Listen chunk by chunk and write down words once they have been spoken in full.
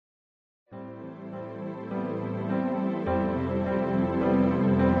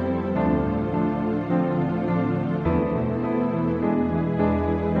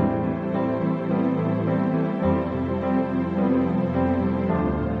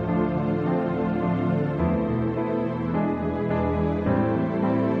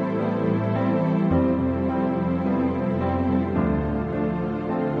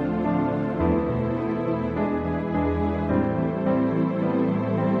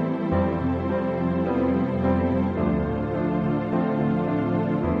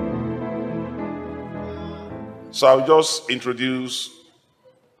So I'll just introduce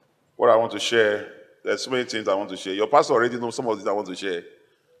what I want to share. There's so many things I want to share. Your pastor already knows some of it I want to share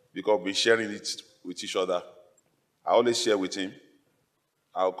because we've been sharing it with each other. I always share with him.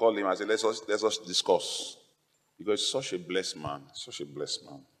 I'll call him and say, let's us discuss. Because he's such a blessed man, such a blessed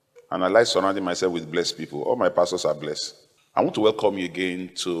man. And I like surrounding myself with blessed people. All my pastors are blessed. I want to welcome you again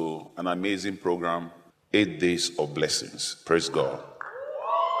to an amazing program, 8 Days of Blessings. Praise God.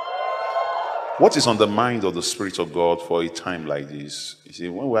 What is on the mind of the Spirit of God for a time like this? You see,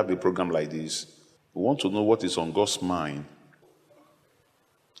 when we have a program like this, we want to know what is on God's mind.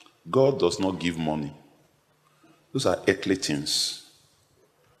 God does not give money. Those are earthly things.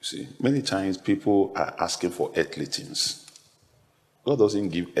 You see, many times people are asking for earthly things. God doesn't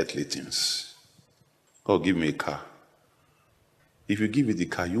give earthly things. God give me a car. If you give it the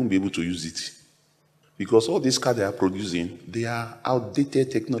car, you won't be able to use it. Because all these cars they are producing, they are outdated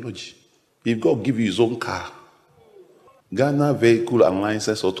technology. If God give you his own car, Ghana Vehicle and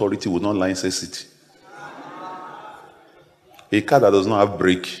License Authority will not license it. A car that does not have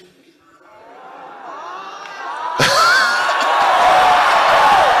brake.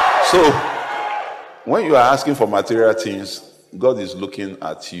 So, when you are asking for material things, God is looking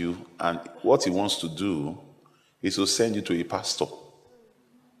at you, and what he wants to do is to send you to a pastor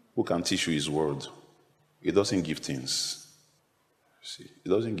who can teach you his word. He doesn't give things. See, he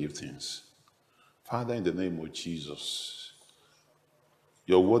doesn't give things. Father, in the name of Jesus,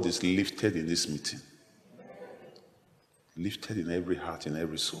 your word is lifted in this meeting. Lifted in every heart, in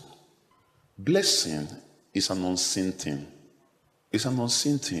every soul. Blessing is an unseen thing. It's an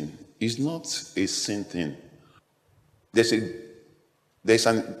unseen thing. It's not a seen thing. There's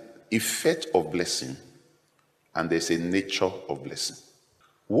an effect of blessing, and there's a nature of blessing.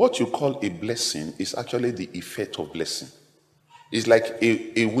 What you call a blessing is actually the effect of blessing. It's like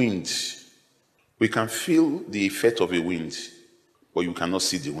a wind. We can feel the effect of a wind, but you cannot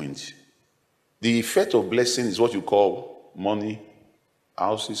see the wind. The effect of blessing is what you call money,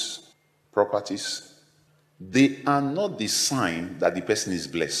 houses, properties. They are not the sign that the person is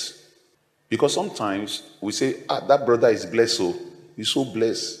blessed. Because sometimes we say, that brother is blessed, so he's so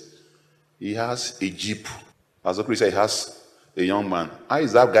blessed. He has a Jeep. As the Christ said, he has a young man. How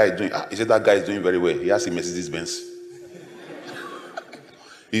is that guy doing? He said that guy is doing very well. He has a Mercedes Benz.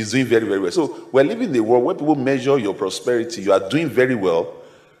 He's doing very, very well. So we're living in a world where people measure your prosperity. You are doing very well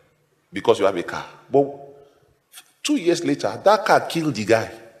because you have a car. But 2 years later, that car killed the guy.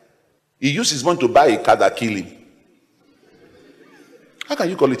 He used his money to buy a car that killed him. How can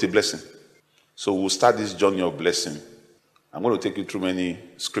you call it a blessing? So we'll start this journey of blessing. I'm going to take you through many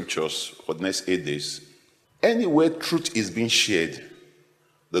scriptures for the next 8 days. Anywhere truth is being shared,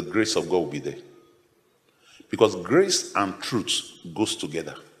 the grace of God will be there. Because grace and truth goes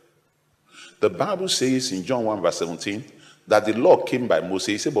together. The Bible says in John 1 verse 17 that the law came by Moses.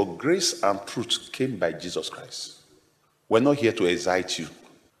 He said, but grace and truth came by Jesus Christ. We're not here to excite you.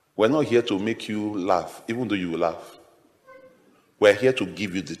 We're not here to make you laugh, even though you will laugh. We're here to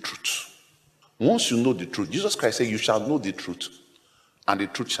give you the truth. Once you know the truth, Jesus Christ said, you shall know the truth, and the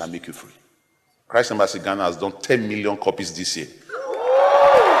truth shall make you free. Christ Embassy Ghana has done 10 million copies this year.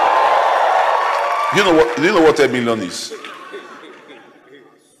 Do you know what 10 million is?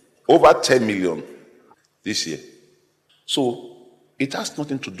 Over 10 million this year. So it has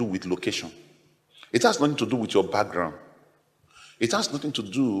nothing to do with location. It has nothing to do with your background. It has nothing to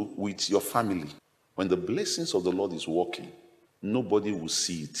do with your family. When the blessings of the Lord is working, nobody will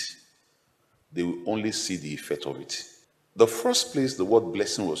see it. They will only see the effect of it. The first place the word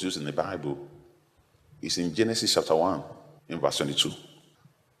blessing was used in the Bible is in Genesis chapter 1, in verse 22.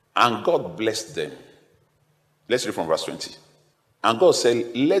 And God blessed them. Let's read from verse 20. And God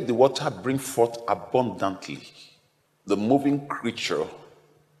said, let the water bring forth abundantly the moving creature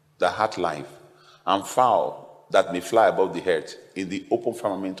that hath life, and fowl that may fly above the earth in the open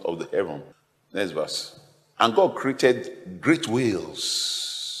firmament of the heaven. Next verse. And God created great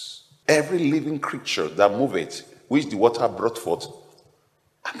whales, every living creature that moveth, which the water brought forth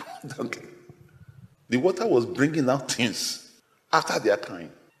abundantly. The water was bringing out things after their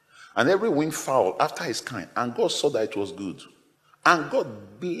kind, and every winged fowl after his kind. And God saw that it was good. And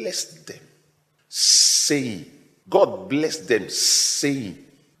God blessed them, saying, God blessed them, saying,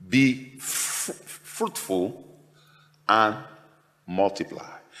 be fruitful and multiply.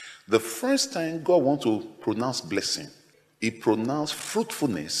 The first time God wants to pronounce blessing, he pronounced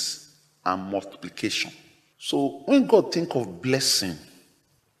fruitfulness and multiplication. So when God thinks of blessing,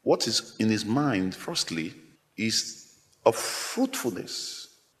 what is in his mind, firstly, is a fruitfulness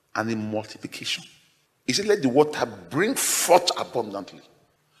and a multiplication. He said, let the water bring forth abundantly.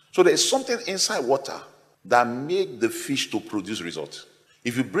 So there is something inside water that make the fish to produce result.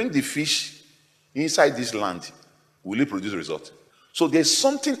 If you bring the fish inside this land, will it produce result? So there's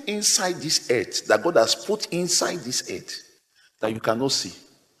something inside this earth that God has put inside this earth that you cannot see,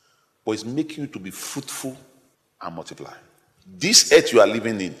 but it's making you to be fruitful and multiply. This earth you are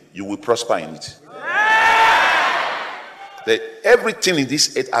living in, you will prosper in it. Everything in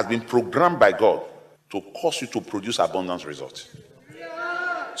this earth has been programmed by God to cause you to produce abundance results.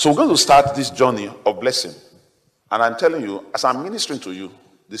 So we're going to start this journey of blessing. And I'm telling you, as I'm ministering to you,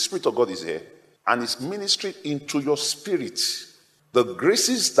 the Spirit of God is here and is ministering into your spirit the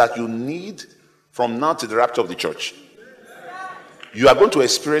graces that you need from now to the rapture of the church. You are going to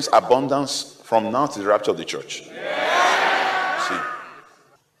experience abundance from now to the rapture of the church. See,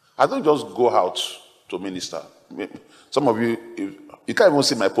 I don't just go out to minister. Some of you, you can't even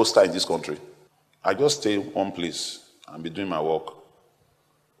see my poster in this country. I just stay one place and be doing my work.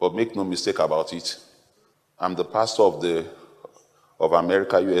 But make no mistake about it. I'm the pastor of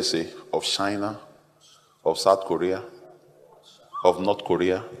America, USA, of China, of South Korea, of North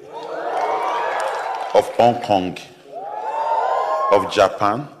Korea, of Hong Kong, of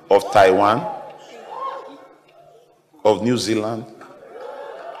Japan, of Taiwan, of New Zealand.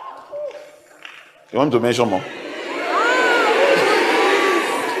 You want to mention more?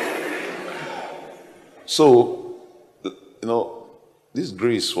 So, this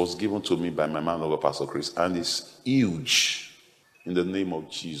grace was given to me by my man over Pastor Chris, and it's huge in the name of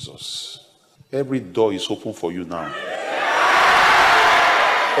Jesus. Every door is open for you now.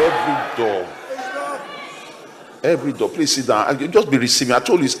 Every door. Please sit down. Just be receiving. I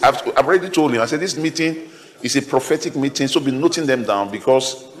told you, I've already told him. I said this meeting is a prophetic meeting, so be noting them down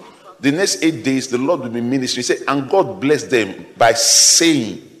because the next 8 days the Lord will be ministering. He said, and God bless them by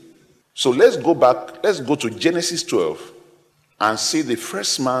saying. So let's go back. Let's go to Genesis 12 and see the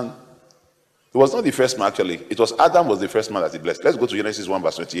first man. It was not the first man actually. It was Adam was the first man that he blessed. Let's go to Genesis 1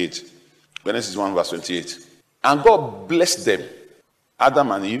 verse 28. Genesis 1 verse 28. And God blessed them.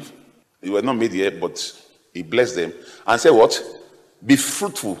 Adam and Eve, they were not made yet, but he blessed them and said what? Be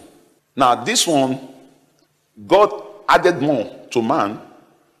fruitful. Now this one, God added more to man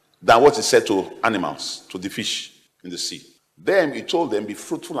than what he said to animals, to the fish in the sea. Then he told them, be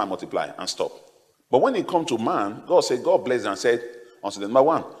fruitful and multiply and stop. But when it comes to man, God said, God blessed them and said unto them, number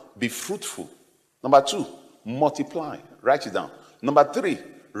 1, be fruitful. Number 2, multiply. Write it down. Number 3,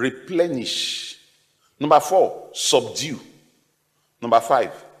 replenish. Number 4, subdue. Number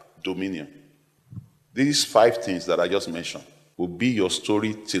 5, dominion. These 5 things that I just mentioned will be your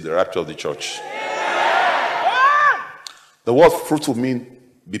story till the rapture of the church. The word fruitful means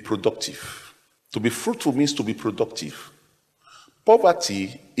be productive. To be fruitful means to be productive.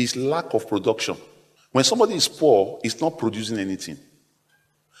 Poverty is lack of production. When somebody is poor, it's not producing anything.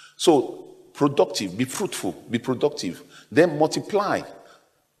 So, productive, be fruitful, be productive. Then multiply.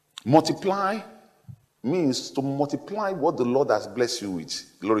 Multiply means to multiply what the Lord has blessed you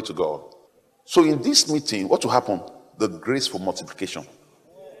with. Glory to God. So in this meeting, what will happen? The grace for multiplication.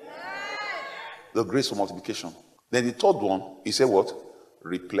 The grace for multiplication. Then the third one, he said what?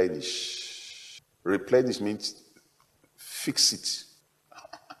 Replenish. Replenish means fix it.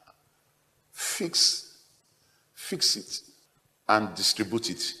 Fix it and distribute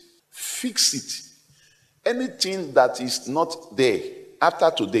it. Fix it. Anything that is not there,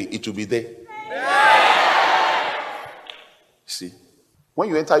 after today, it will be there. See, when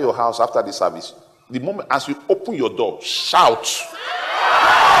you enter your house after the service, the moment as you open your door, shout.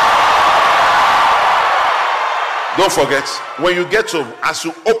 Don't forget, when you get home, as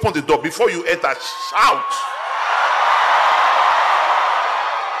you open the door, before you enter, shout.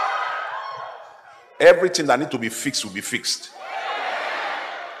 Everything that needs to be fixed will be fixed.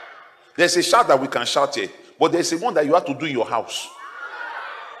 There's a shout that we can shout here, but there's a one that you have to do in your house.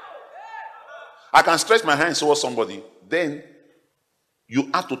 I can stretch my hands towards somebody, then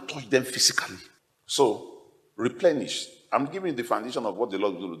you have to touch them physically. So, replenish. I'm giving the foundation of what the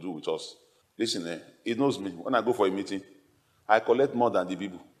Lord is going to do with us. Listen, He knows me. When I go for a meeting, I collect more than the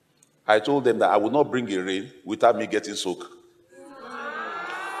people. I told them that I will not bring a rain without me getting soaked.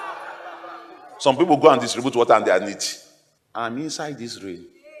 Some people go and distribute water and they are neat. I'm inside this rain.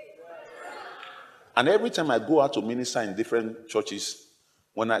 And every time I go out to minister in different churches,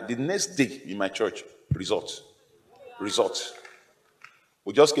 the next day in my church, results.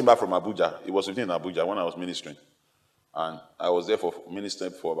 We just came back from Abuja. It was in Abuja when I was ministering. And I was there for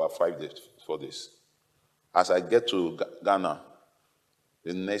ministering for about 4 days. As I get to Ghana,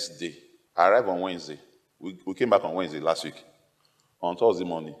 the next day, I arrived on Wednesday. We came back on Wednesday last week. On Thursday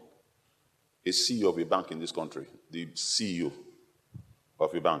morning, a CEO of a bank in this country, the CEO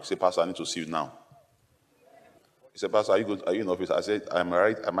of a bank, said, Pastor, I need to see you now. He said, Pastor, are you in the office? I said,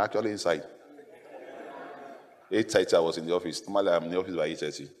 I'm actually inside. 8:30, I was in the office. Normally, I'm in the office by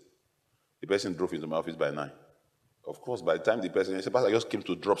 8:30. The person drove into my office by 9. Of course, by the time the person, he said, Pastor, I just came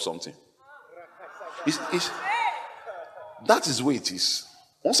to drop something. That is the way it is.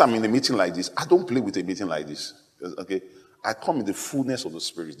 Once I'm in a meeting like this, I don't play with a meeting like this. Okay? I come in the fullness of the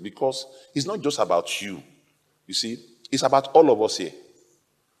Spirit because it's not just about you. You see, it's about all of us here.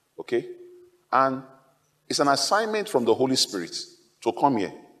 Okay? And it's an assignment from the Holy Spirit to come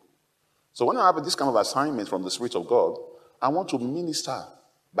here. So when I have this kind of assignment from the Spirit of God, I want to minister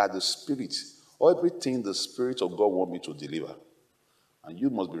by the Spirit everything the Spirit of God wants me to deliver. And you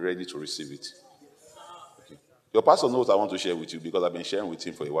must be ready to receive it. Okay. Your pastor knows I want to share with you because I've been sharing with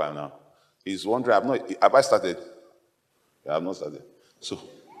him for a while now. He's wondering, have I started? Yeah, I've not started. So,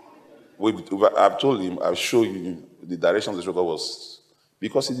 I've told him, I'll show you the direction the Spirit of God was.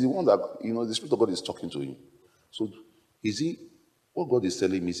 Because he's the one that, the Spirit of God is talking to him. So, is he, what God is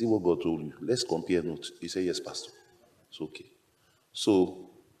telling me, is he what God told you? Let's compare notes. He said, yes, Pastor. It's okay. So,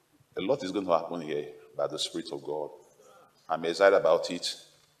 a lot is going to happen here by the Spirit of God. I'm excited about it.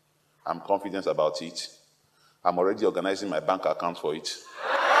 I'm confident about it. I'm already organizing my bank account for it.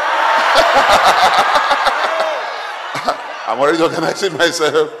 I'm already organizing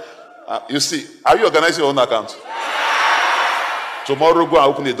myself. You see, are you organizing your own account? Tomorrow, go and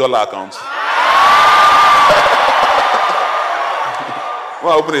open a dollar account. Go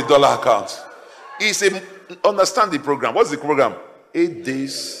and open a dollar account. Understand the program. What's the program? 8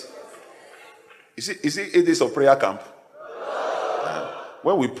 days. Is it 8 days of prayer camp?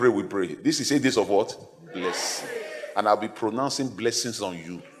 When we pray, we pray. This is 8 days of what? Blessing. And I'll be pronouncing blessings on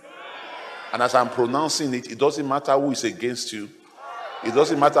you. And as I'm pronouncing it, it doesn't matter who is against you. It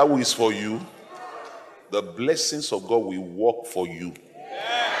doesn't matter who is for you. The blessings of God will work for you.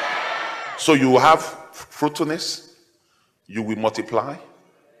 So you will have fruitfulness. You will multiply.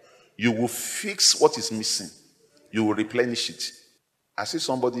 You will fix what is missing. You will replenish it. I see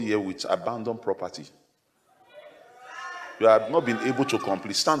somebody here with abandoned property. You have not been able to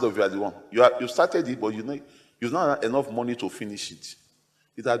complete. Stand up, you are the one. You started it, but you've not had enough money to finish it.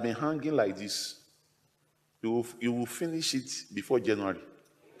 It has been hanging like this. You will finish it before January.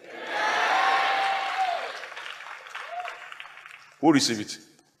 Who receive it?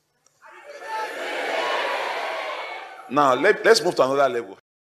 Now, let's move to another level.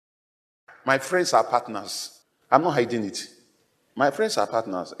 My friends are partners. I'm not hiding it. My friends are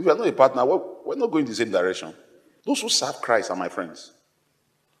partners. If you are not a partner, we're not going the same direction. Those who serve Christ are my friends.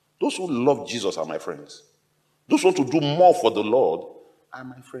 Those who love Jesus are my friends. Those who want to do more for the Lord are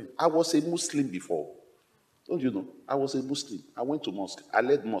my friends. I was a Muslim before. Don't you know? I was a Muslim. I went to mosque. I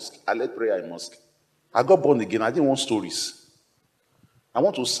led mosque. I led prayer in mosque. I got born again. I didn't want stories. I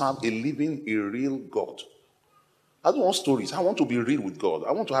want to serve a living, a real God. I don't want stories. I want to be real with God.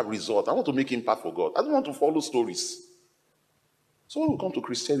 I want to have results. I want to make impact for God. I don't want to follow stories. So when we come to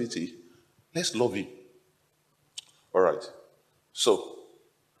Christianity, let's love Him. All right. So,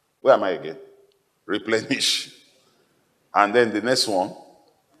 where am I again? Replenish. And then the next one,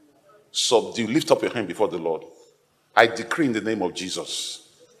 subdue. Lift up your hand before the Lord. I decree in the name of Jesus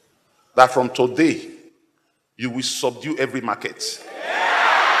that from today, you will subdue every market.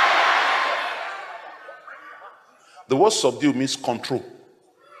 The word subdue means control.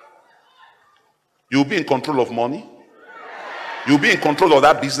 You'll be in control of money. You'll be in control of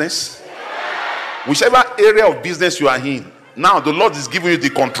that business. Whichever area of business you are in, now the Lord is giving you the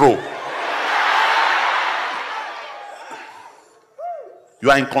control.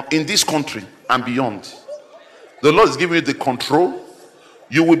 You are in this country and beyond. The Lord is giving you the control.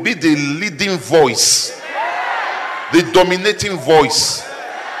 You will be the leading voice, the dominating voice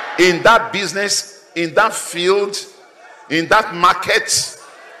in that business, in that field, in that market.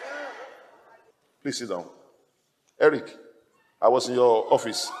 Please sit down. Eric, I was in your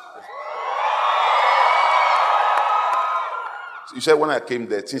office. You said when I came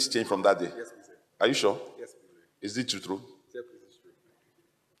there, things changed from that day. Yes, please. Are you sure? Yes, please. Is it true? Yes, please. It's true.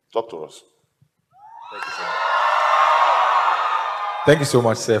 Talk to us. Thank you, sir. Thank you so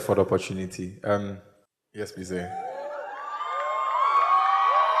much, sir, for the opportunity. Yes, please, sir.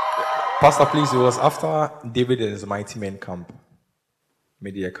 Pastor, please, it was after David and his mighty men camp,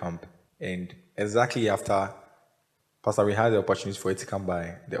 media camp, and exactly after, Pastor, we had the opportunity for you to come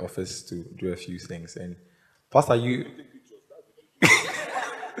by the office to do a few things. And Pastor, you...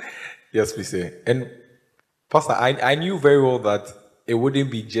 Yes, please, sir. And Pastor, I knew very well that it wouldn't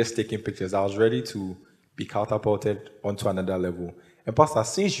be just taking pictures. I was ready to be catapulted onto another level. And Pastor,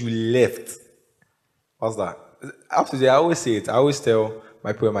 since you left, Pastor, up to today, I always say it. I always tell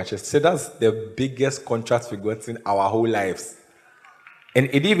my poor my chest. So that's the biggest contract we got in our whole lives. And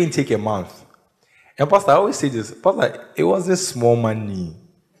it didn't even take a month. And Pastor, I always say this, Pastor, it was a small money.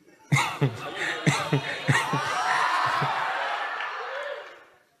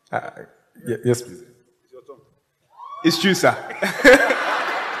 Yes, please. It's true, sir.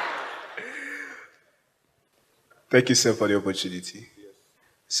 Thank you, sir, for the opportunity.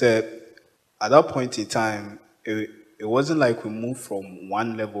 Sir, at that point in time, it wasn't like we moved from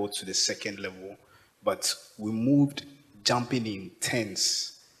one level to the second level, but we moved jumping in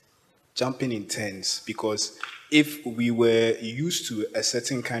tens. Because if we were used to a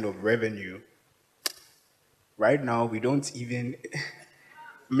certain kind of revenue, right now we don't even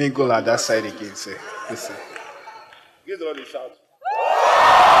mingle at that side again, sir. Listen. Give the Lord a shout.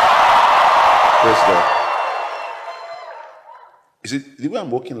 Praise God. You see, the way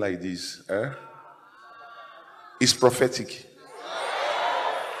I'm walking like this, is prophetic.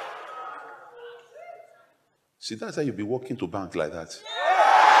 See, that's how you'll be walking to bank like that.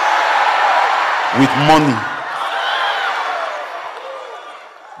 With money.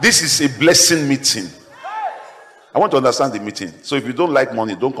 This is a blessing meeting. I want to understand the meeting. So if you don't like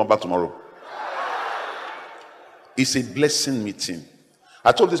money, don't come back tomorrow. It's a blessing meeting.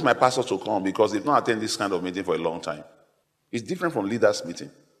 I told this my pastor to come because they've not attended this kind of meeting for a long time. It's different from leaders'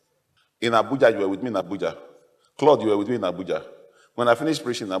 meeting. In Abuja, you were with me in Abuja. Claude, you were with me in Abuja. When I finished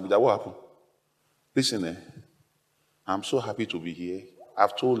preaching in Abuja, what happened? Listen, I'm so happy to be here.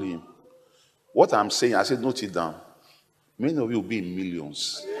 I've told him. What I'm saying, I said, note it down. Many of you will be in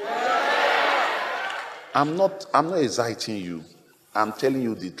millions. I'm not exciting you. I'm telling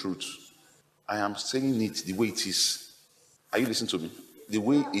you the truth. I am saying it the way it is. Are you listening to me? The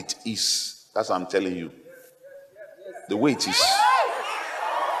way it is. That's what I'm telling you. The way it is.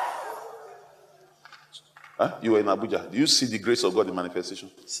 Huh? You were in Abuja. Do you see the grace of God in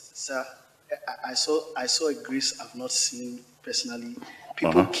manifestation? Sir, I saw a grace I've not seen personally.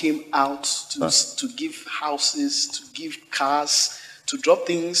 People came out to give houses, to give cars, to drop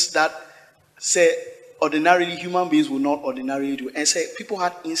things that say ordinarily human beings will not ordinarily do. And say people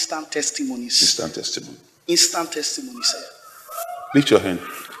had instant testimonies. Instant testimony. Instant testimonies, sir. Lift your hand.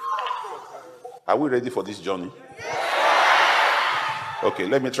 Are we ready for this journey? Okay,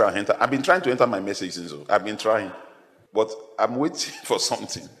 let me try and enter. I've been trying to enter my messages, so I've been trying. But I'm waiting for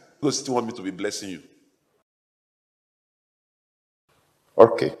something. You still want me to be blessing you.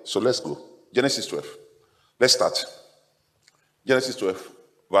 Okay, so let's go. Genesis 12. Let's start. Genesis 12,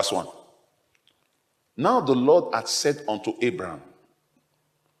 verse 1. Now the Lord had said unto Abraham,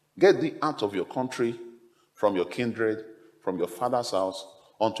 get thee out of your country, from your kindred, from your father's house,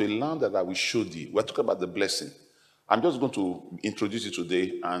 unto a land that I will show thee. We're talking about the blessing. I'm just going to introduce you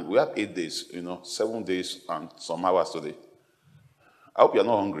today, and we have 8 days, 7 days and some hours today. I hope you're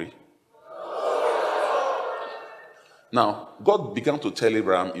not hungry. Now, God began to tell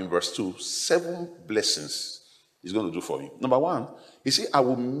Abraham in verse 2, 7 blessings he's going to do for him. Number 1, he said, I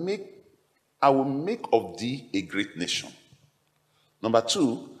will make of thee a great nation. Number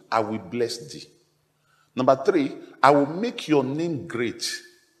 2, I will bless thee. Number 3, I will make your name great.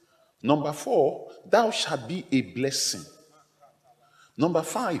 Number 4, thou shalt be a blessing. Number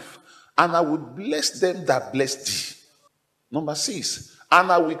 5, and I will bless them that bless thee. Number 6, and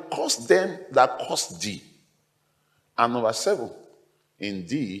I will curse them that curse thee. And number 7, in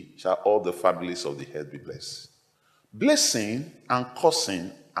thee shall all the families of the earth be blessed. Blessing and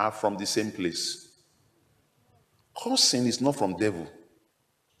cursing are from the same place. Cursing is not from devil.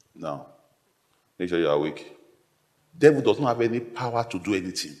 No. Make sure you are awake. Devil does not have any power to do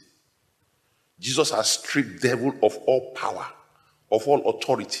anything. Jesus has stripped devil of all power, of all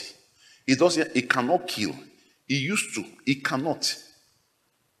authority. He cannot kill. He used to. He cannot.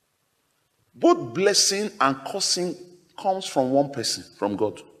 Both blessing and cursing comes from one person, from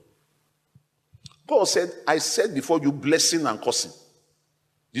God. God said, I said before you blessing and cursing.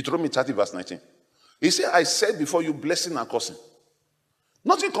 Deuteronomy 30 verse 19. He said, I said before you blessing and cursing.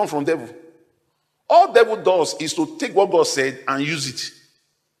 Nothing comes from devil. All devil does is to take what God said and use it.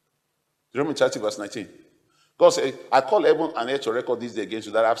 Deuteronomy 30 verse 19. God said, I call heaven and earth to record this day against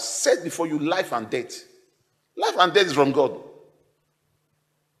you that I have said before you life and death. Life and death is from God.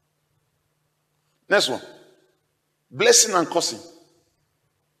 Next one. Blessing and cursing.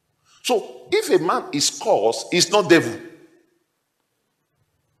 So, if a man is cursed, it's not devil.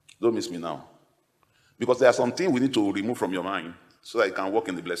 Don't miss me now. Because there are some things we need to remove from your mind so that you can walk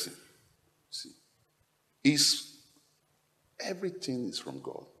in the blessing. See. Everything is from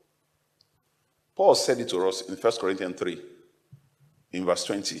God. Paul said it to us in 1 Corinthians 3, in verse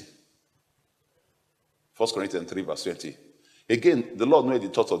 20. 1 Corinthians 3, verse 20. Again, the Lord knows the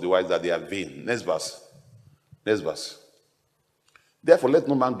thoughts of the wise that they are vain. Next verse. Next verse. Therefore, let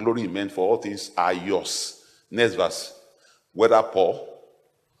no man glory in men, for all things are yours. Next verse. Whether Paul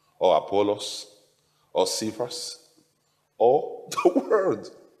or Apollos or Cephas or the word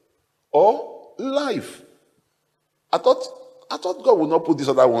or life. I thought God would not put this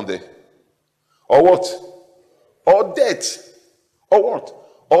other one there. Or what? Or death. Or what?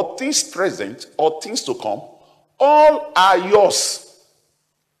 Or things present or things to come. All are yours.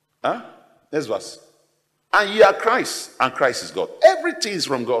 Huh? Next verse. And ye are Christ, and Christ is God. Everything is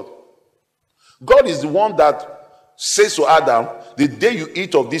from God. God is the one that says to Adam, the day you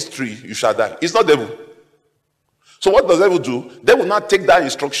eat of this tree, you shall die. It's not devil. So what does devil do? They will not take that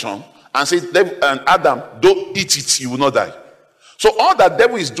instruction and say, and Adam, don't eat it, you will not die. So all that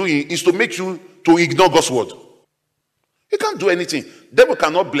devil is doing is to make you to ignore God's word. He can't do anything. Devil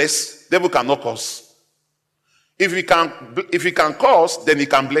cannot bless, devil cannot curse. If he can curse, then he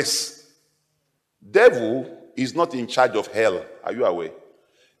can bless. Devil is not in charge of hell. Are you aware?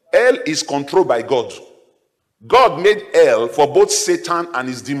 Hell is controlled by God. God made hell for both Satan and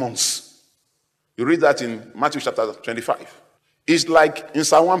his demons. You read that in Matthew chapter 25. It's like in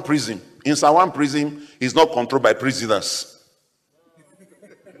Psalm prison. In Psalm prison, is not controlled by prisoners.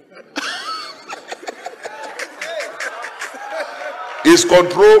 It's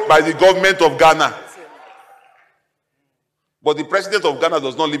controlled by the government of Ghana. But the president of Ghana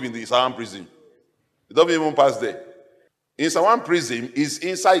does not live in the Psalm prison. It doesn't even pass there. In Sawan prison is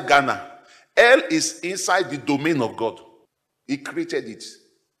inside Ghana. Hell is inside the domain of God. He created it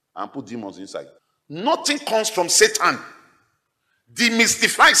and put demons inside. Nothing comes from Satan.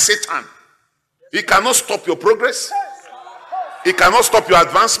 Demystify Satan. He cannot stop your progress. He cannot stop your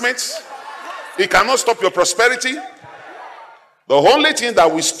advancements. He cannot stop your prosperity. The only thing that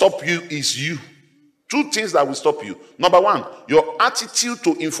will stop you is you. Two things that will stop you. Number one, your attitude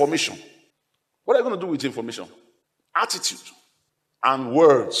to information. What are you going to do with information? Attitude and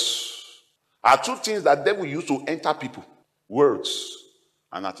words are two things that devil use to enter people. Words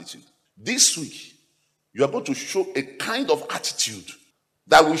and attitude. This week, you are going to show a kind of attitude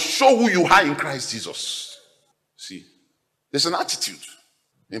that will show who you are in Christ Jesus. See, there's an attitude.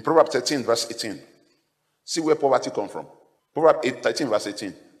 In Proverbs 13, verse 18. See where poverty comes from. Proverbs 13, verse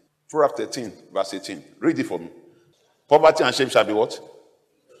 18. Proverbs 13, verse 18. Read it for me. Poverty and shame shall be what?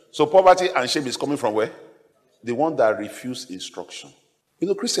 So poverty and shame is coming from where? The one that refused instruction. You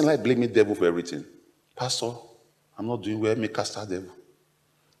know, Christian like blaming the devil for everything. Pastor, I'm not doing well, make cast out devil.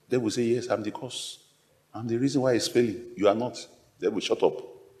 Devil will say, yes, I'm the cause. I'm the reason why it's failing. You are not. Devil, shut up.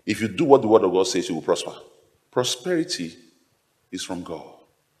 If you do what the word of God says, you will prosper. Prosperity is from God.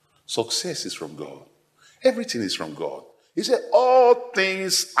 Success is from God. Everything is from God. He said, all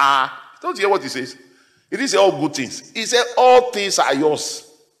things are. Don't you hear what he says? He didn't say all good things. He said, all things are yours.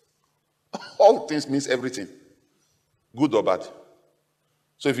 All things means everything. Good or bad.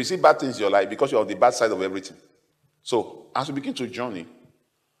 So if you see bad things in your life, because you're on the bad side of everything. So as we begin to journey,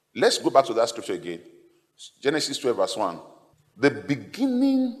 let's go back to that scripture again. Genesis 12 verse 1. The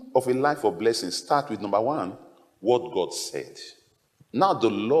beginning of a life of blessing starts with number one, what God said. Now the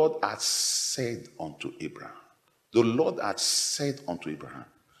Lord had said unto Abraham. The Lord had said unto Abraham.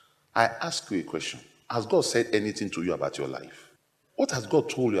 I ask you a question. Has God said anything to you about your life? What has God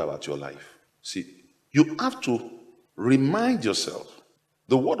told you about your life? See, you have to remind yourself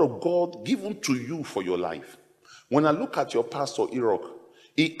the word of God given to you for your life. When I look at your pastor, Iraq,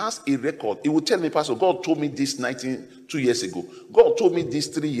 he has a record. He will tell me, Pastor, God told me this 2 years ago. God told me this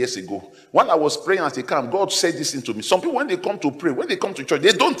 3 years ago. When I was praying at the camp, God said this into me. Some people, when they come to pray, when they come to church,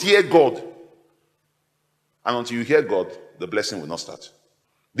 they don't hear God. And until you hear God, the blessing will not start.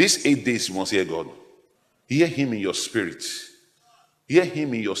 These 8 days, you must hear God. Hear him in your spirit. Hear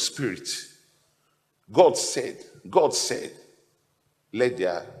him in your spirit. God said, God said,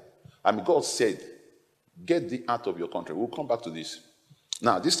 God said, get thee out of your country. We'll come back to this.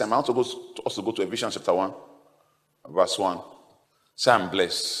 Now, this time I want us to go to Ephesians chapter 1, verse 1. Say, I'm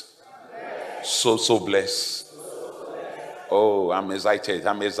blessed. So blessed. Oh, I'm excited.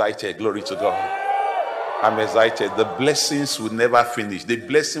 I'm excited. Glory to God. I'm excited. The blessings will never finish. The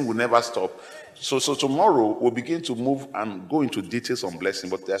blessing will never stop. So tomorrow we'll begin to move and go into details on blessing.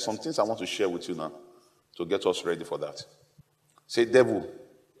 But there are some things I want to share with you now to get us ready for that. Say, devil,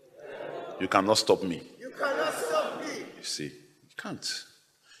 you cannot stop me. You cannot stop me. You see, you can't.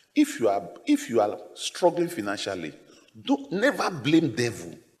 If you are struggling financially, never blame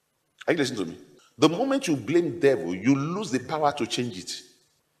devil. Are you listening to me? The moment you blame devil, you lose the power to change it.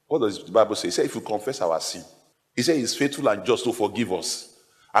 What does the Bible say? It says, if you confess our sin, he says he's faithful and just to forgive us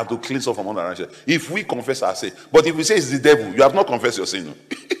and to cleanse us from all unrighteousness. If we confess our sin, but if we say it's the devil, you have not confessed your sin.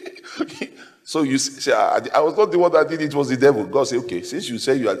 So you say, I was not the one that did it, it was the devil. God said, okay, since you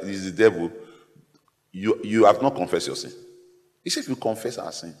say it's the devil, you have not confessed your sin. He said, if you confess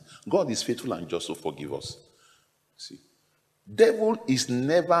our sin, God is faithful and just to forgive us. See, devil is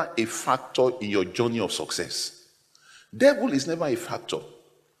never a factor in your journey of success. Devil is never a factor.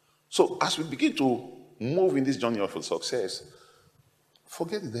 So as we begin to move in this journey of success,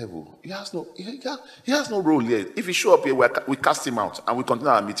 forget the devil. He has no role here. If he show up here, we cast him out and we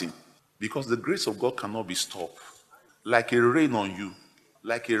continue our meeting. Because the grace of God cannot be stopped. Like a rain on you.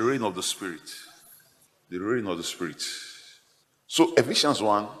 Like a rain of the Spirit. The rain of the Spirit. So Ephesians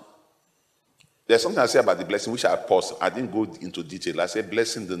 1, there's something I say about the blessing, which I paused. I didn't go into detail. I said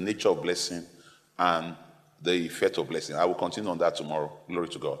blessing, the nature of blessing, and the effect of blessing. I will continue on that tomorrow. Glory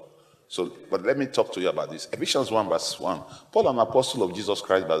to God. So, but let me talk to you about this. Ephesians 1 verse 1. Paul, an apostle of Jesus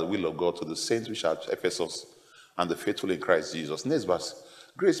Christ by the will of God, to the saints which are at Ephesus and the faithful in Christ Jesus. Next verse.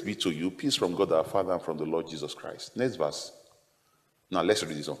 Grace be to you, peace from God our Father and from the Lord Jesus Christ. Next verse. Now let's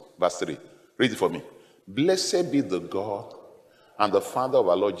read this one. Verse 3. Read it for me. Blessed be the God and the Father of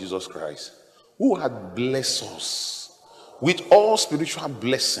our Lord Jesus Christ, who had blessed us with all spiritual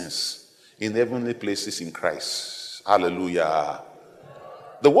blessings in heavenly places in Christ. Hallelujah.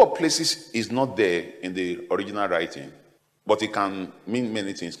 The word places is not there in the original writing, but it can mean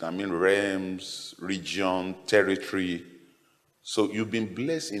many things. It can mean realms, region, territory. So you've been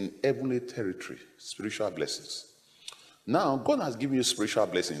blessed in heavenly territory, spiritual blessings. Now, God has given you spiritual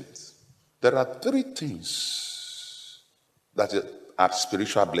blessings. There are three things that are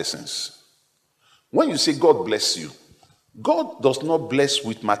spiritual blessings. When you say God bless you, God does not bless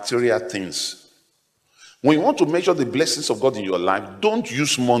with material things. When you want to measure the blessings of God in your life, don't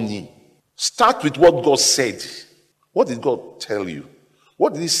use money. Start with what God said. What did God tell you?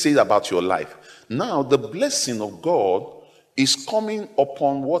 What did he say about your life? Now, the blessing of God is coming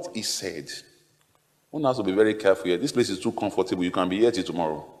upon what he said. One has to be very careful here. This place is too comfortable. You can be here till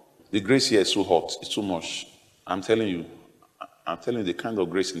tomorrow. The grace here is too hot. It's too much. I'm telling you the kind of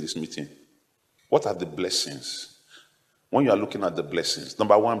grace in this meeting. What are the blessings? When you are looking at the blessings,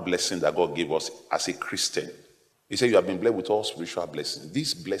 number one blessing that God gave us as a Christian, he said you have been blessed with all spiritual blessings.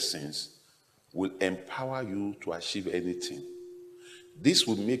 These blessings will empower you to achieve anything. This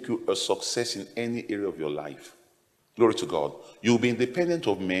will make you a success in any area of your life. Glory to God. You'll be independent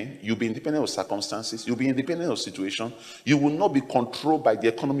of men. You'll be independent of circumstances. You'll be independent of situation. You will not be controlled by the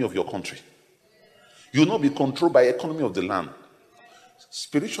economy of your country. You will not be controlled by the economy of the land.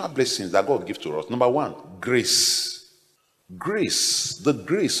 Spiritual blessings that God gives to us. Number one, grace. Grace. The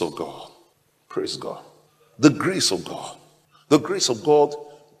grace of God. Praise God. The grace of God. The grace of God.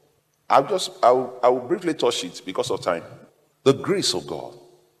 I will briefly touch it because of time. The grace of God.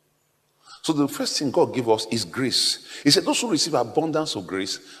 So the first thing God gave us is grace. He said, those who receive abundance of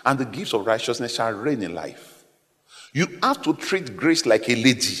grace and the gifts of righteousness shall reign in life. You have to treat grace like a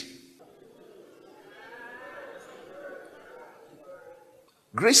lady.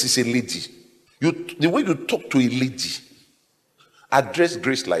 Grace is a lady. The way you talk to a lady, address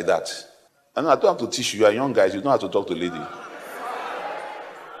grace like that. And I don't have to teach you. You are young guys, you know how to talk to a lady.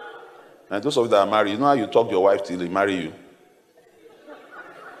 And those of you that are married, you know how you talk to your wife till they marry you.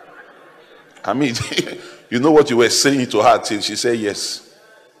 I mean, you know what you were saying to her till she said yes.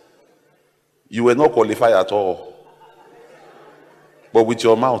 You were not qualified at all. But with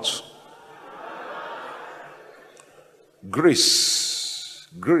your mouth. Grace.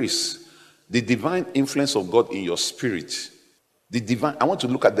 Grace. The divine influence of God in your spirit. I want to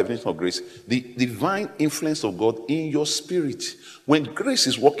look at the definition of grace. The divine influence of God in your spirit. When grace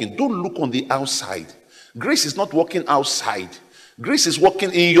is working, don't look on the outside. Grace is not working outside. Grace is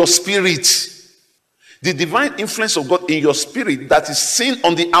working in your spirit. The divine influence of God in your spirit that is seen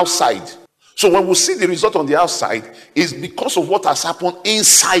on the outside. So when we see the result on the outside, is because of what has happened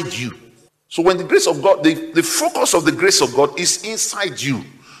inside you. So when the grace of God, the focus of the grace of God is inside you,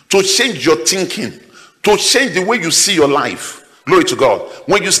 to change your thinking, to change the way you see your life. Glory to God.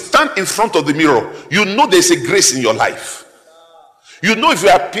 When you stand in front of the mirror, you know there's a grace in your life. You know if you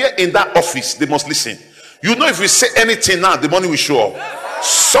appear in that office, they must listen. You know if you say anything now, the money will show up.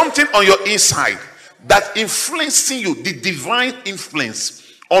 Something on your inside that influencing you, the divine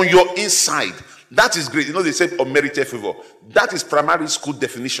influence on your inside, that is great. You know they say unmerited favor. That is primary school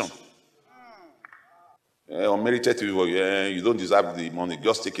definition. Unmerited favor, you don't deserve the money.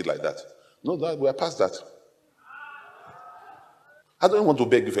 Just take it like that. No, we are past that. I don't want to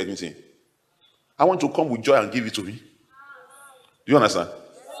beg you for anything. I want to come with joy and give it to me. Do you understand?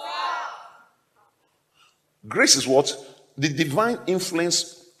 Grace is what? The divine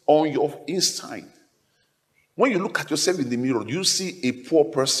influence on your inside. When you look at yourself in the mirror, do you see a poor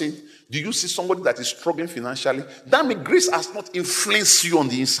person? Do you see somebody that is struggling financially? That means grace has not influenced you on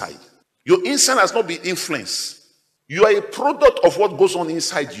the inside. Your inside has not been influenced. You are a product of what goes on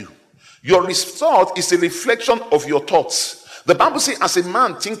inside you. Your result is a reflection of your thoughts. The Bible says, as a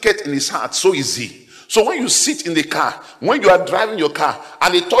man thinketh in his heart, so is he. So when you sit in the car, when you are driving your car,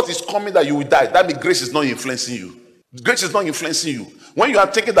 and a thought is coming that you will die, that means grace is not influencing you. Grace is not influencing you. When you are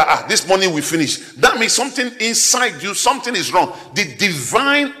thinking that this morning we finish, that means something inside you, something is wrong. The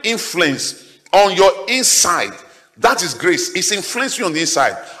divine influence on your inside, that is grace. It's influencing you on the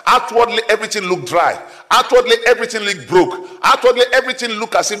inside. Outwardly, everything look dry. Outwardly, everything look broke. Outwardly, everything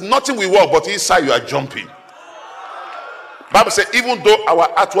look as if nothing will work, but inside you are jumping. Bible says, even though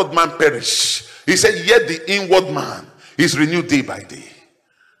our outward man perish, he said, yet the inward man is renewed day by day.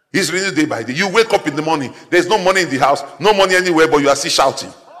 He's renewed day by day. You wake up in the morning, there's no money in the house, no money anywhere, but you are still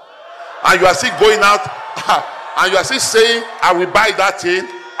shouting. And you are still going out, and you are still saying, I will buy that thing,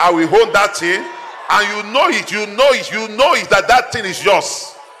 I will hold that thing. And you know it, that thing is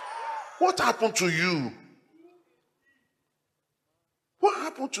yours. What happened to you? What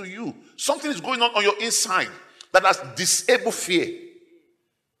happened to you? Something is going on your inside that has disabled fear.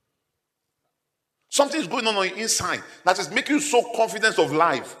 Something is going on your inside that is making you so confident of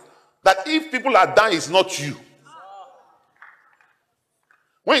life that if people are dying, it's not you.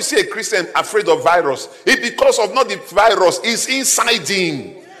 When you see a Christian afraid of virus, it's because of not the virus, it's inside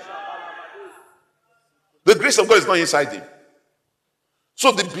him. The grace of God is not inside him.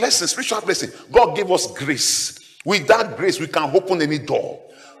 So the blessing, spiritual blessing, God gave us grace. With that grace, we can open any door.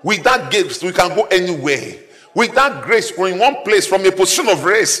 With that grace, we can go anywhere. With that grace, we're in one place from a position of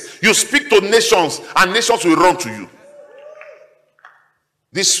rest. You speak to nations, and nations will run to you.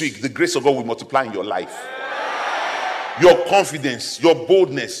 This week, the grace of God will multiply in your life. Your confidence, your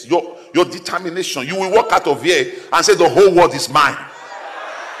boldness, your determination. You will walk out of here and say, the whole world is mine.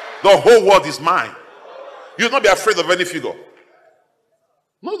 The whole world is mine. You will not be afraid of any figure.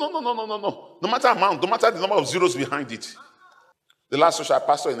 No. No matter amount, no matter the number of zeros behind it. The last social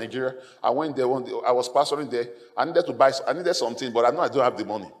pastor in Nigeria, I went there one day. I was pastoring there. I needed something, but I know I don't have the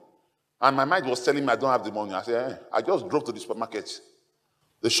money. And my mind was telling me I don't have the money. I said, I just drove to the supermarket,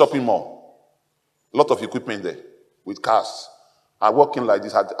 the shopping mall. A lot of equipment there with cars. I walk in like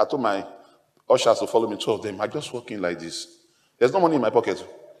this. I told my ushers to follow me, 2 of them. I just walk in like this. There's no money in my pocket.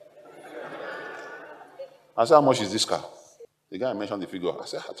 I said, how much is this car? The guy mentioned the figure. I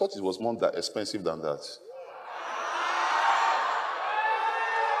said, I thought it was more expensive than that.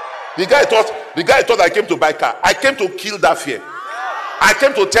 The guy thought I came to buy car. I came to kill that fear. I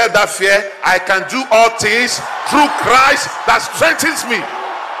came to tell that fear, I can do all things through Christ that strengthens me.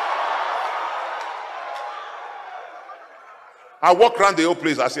 I walk around the whole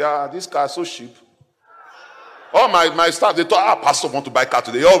place. I say, this car is so cheap. All my staff, they thought, pastor want to buy car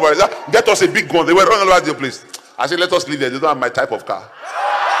today. Oh, get us a big one. They were running all over the place. I said, let us leave there. They don't have my type of car.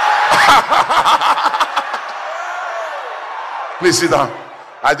 Please sit down.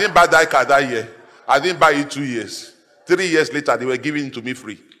 I didn't buy that car that year. I didn't buy it 2 years. 3 years later, they were giving it to me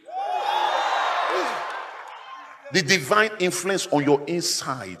free. The divine influence on your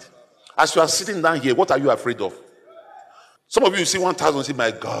inside. As you are sitting down here, what are you afraid of? Some of you see 1,000 and say, my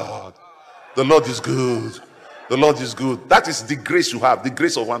God, the Lord is good. The Lord is good. That is the grace you have, the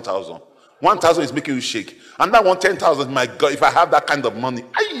grace of 1,000. 1,000 is making you shake. And that one, 10,000, my God, if I have that kind of money,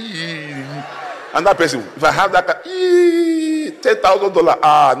 and that person, if I have that kind,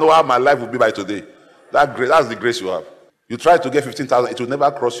 $10,000, no, how my life will be by today. That's the grace you have. You try to get 15,000, it will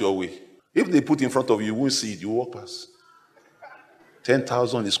never cross your way. If they put in front of you, you won't see it, you walk past.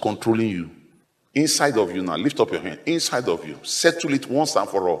 10,000 is controlling you. Inside of you now, lift up your hand. Inside of you, settle it once and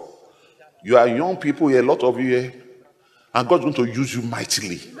for all. You are young people here, a lot of you here, and God's going to use you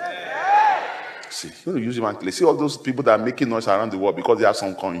mightily. See, He's going to use you mightily. See all those people that are making noise around the world because they have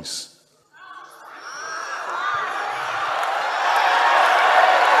some coins.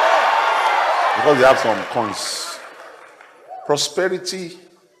 Because they have some coins. Prosperity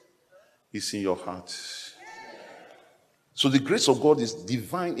is in your heart. So the grace of God is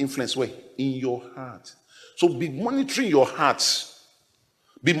divine influence where? In your heart. So be monitoring your heart.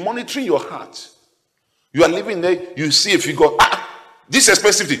 Be monitoring your heart. You are living there, you see a figure, this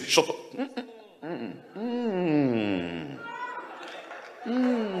expensive thing, shut up.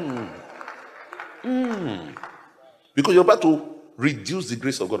 Because you're about to reduce the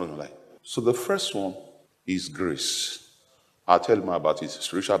grace of God on your life. So the first one is grace. I'll tell you more about it,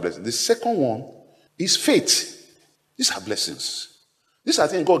 spiritual blessing. The second one is faith. These are blessings. These are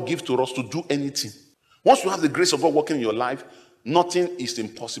things God gives to us to do anything. Once you have the grace of God working in your life, nothing is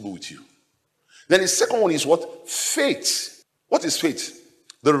impossible with you. Then the second one is what? Faith. What is faith?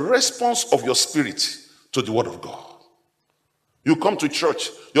 The response of your spirit to the word of God. You come to church,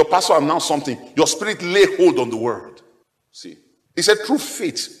 your pastor announced something, your spirit lay hold on the word. See, he said through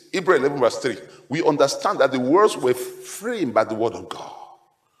faith, Hebrews 11 verse 3, we understand that the words were framed by the word of God.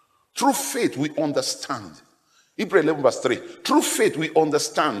 Through faith, we understand. Hebrews 11 verse 3, through faith, we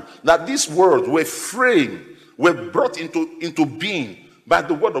understand that these words were framed, were brought into being by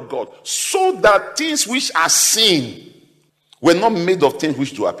the word of God, so that things which are seen were not made of things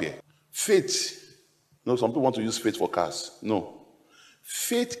which do appear. Faith. No, some people want to use faith for cars. No.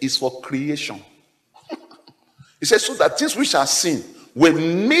 Faith is for creation. He says, so that things which are seen were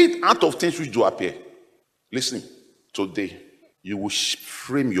made out of things which do appear. Listen, today, you will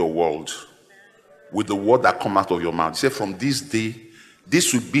frame your world with the word that come out of your mouth. He said, from this day,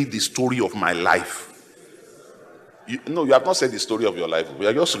 this will be the story of my life. You have not said the story of your life. We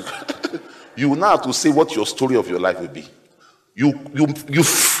are just you will now have to say what your story of your life will be. You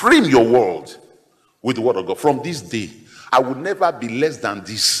frame your world with the word of God. From this day, I will never be less than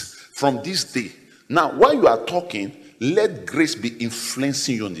this. From this day. Now, while you are talking, let grace be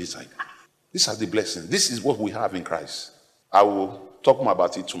influencing you on this side. These are the blessings. This is what we have in Christ. I will talk more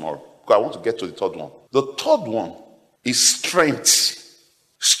about it tomorrow, because I want to get to the third one. The third one is strength.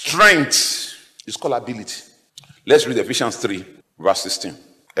 Strength is called ability. Let's read Ephesians 3, verse 16.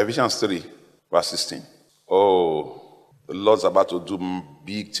 Ephesians 3, verse 16. Oh, the Lord's about to do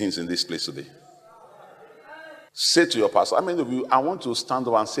big things in this place today. Say to your pastor, how many of you, I want to stand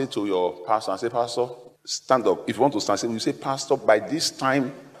up and say to your pastor, and say, pastor, stand up. If you want to stand, you say, pastor, by this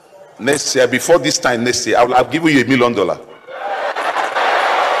time next year, before this time next year, I've given you $1 million.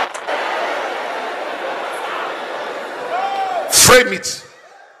 Frame it.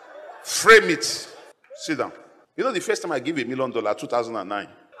 Frame it. Sit down. You know the first time I gave $1 million, 2009.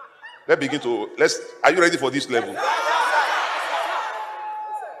 Are you ready for this level?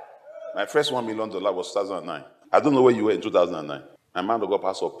 My first $1 million was 2009. I don't know where you were in 2009. My man of God,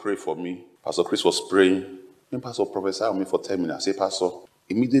 pastor, prayed for me. Pastor Chris was praying. When pastor prophesied on me for 10 minutes, I said, pastor,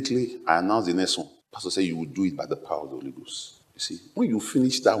 immediately I announced the next one. Pastor said, you will do it by the power of the Holy Ghost. You see, when you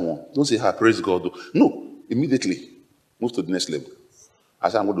finish that one, don't say, praise God. No, immediately move to the next level. I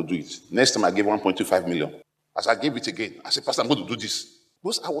said, I'm going to do it. Next time I gave 1.25 million. As I gave it again, I said, pastor, I'm going to do this.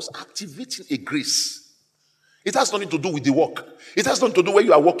 Because I was activating a grace. It has nothing to do with the work. It has nothing to do where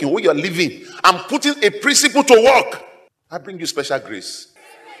you are working, where you are living. I'm putting a principle to work. I bring you special grace.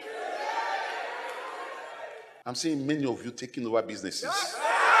 I'm seeing many of you taking over businesses.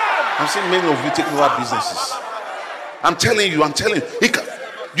 I'm seeing many of you taking over businesses. I'm telling you.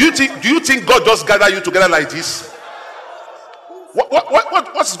 Do you think God just gathered you together like this?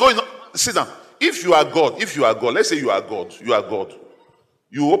 What's going on? Sit down. If you are God, let's say you are God.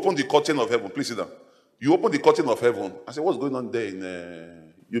 You open the curtain of heaven. Please sit down. You open the curtain of heaven. I say, what's going on there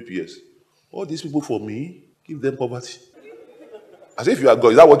in UPS? All these people for me, give them poverty. I say, if you are God,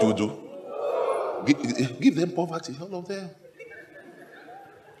 is that what you would do? Give them poverty, all of them.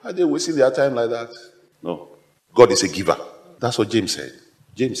 Are they wasting their time like that? No. God is a giver. That's what James said.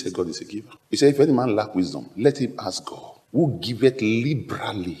 James said God is a giver. He said, if any man lack wisdom, let him ask God, who giveth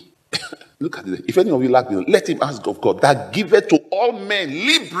liberally. Look at it. If any of you lack wisdom, let him ask of God, that giveth to all men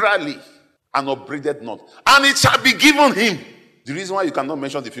liberally, and upbraided not, and it shall be given him. The reason why you cannot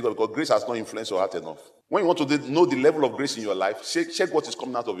mention the figure, because grace has not influenced your heart enough. When you want to know the level of grace in your life, check what is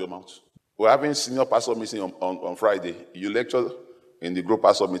coming out of your mouth. We're having senior pastor meeting on Friday. You lecture in the group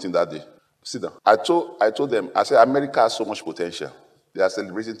pastor meeting that day. Sit down. I told them, I said, America has so much potential. They are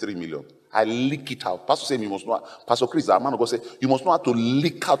celebrating 3 million. I leak it out. Pastor said, you must know. Pastor Chris, the man of God, said, you must know how to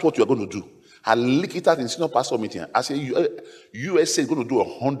leak out what you are going to do. I leak it out in senior pastor meeting. I say, USA is going to do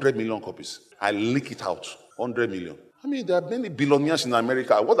 100 million copies. I leak it out. 100 million. I mean, there are many billionaires in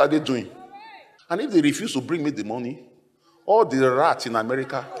America. What are they doing? And if they refuse to bring me the money, all the rats in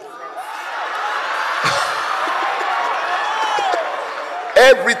America,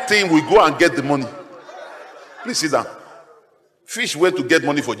 everything will go and get the money. Please sit down. Fish went to get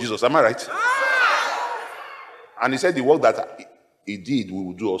money for Jesus. Am I right? And he said the work that he did, we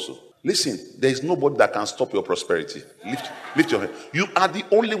will do also. Listen, there is nobody that can stop your prosperity. Lift your hand. You are the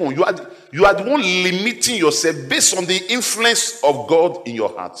only one. You are the one limiting yourself based on the influence of God in your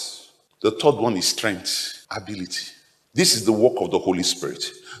heart. The third one is strength, ability. This is the work of the Holy Spirit.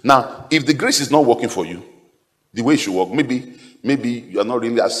 Now, if the grace is not working for you, the way it should work, maybe you are not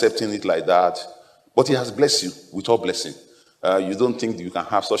really accepting it like that, but He has blessed you with all blessing. You don't think you can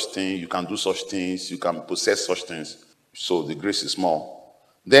have such things, you can do such things, you can possess such things. So the grace is small.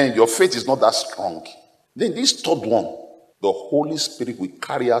 Then your faith is not that strong. Then this third one The Holy Spirit will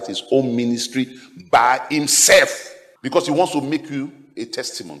carry out his own ministry by himself because he wants to make you a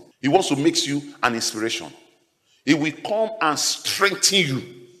testimony. He wants to make you an inspiration. He will come and strengthen you.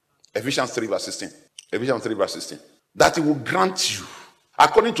 Ephesians 3 verse 16. Ephesians 3 verse 16. That he will grant you,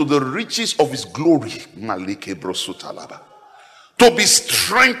 according to the riches of his glory, to be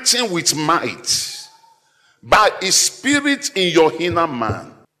strengthened with might by his spirit in your inner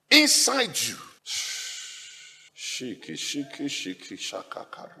man, inside you.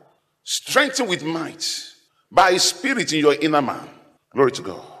 Strengthened with might by his spirit in your inner man. Glory to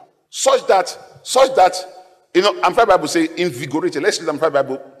God. Such that, Amplified Bible say invigorated. Let's read Amplified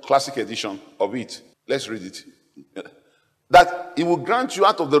Bible Classic Edition of it. Let's read it. That he will grant you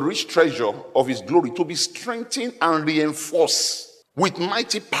out of the rich treasure of his glory to be strengthened and reinforced with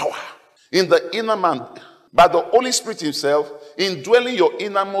mighty power in the inner man by the Holy Spirit himself, indwelling your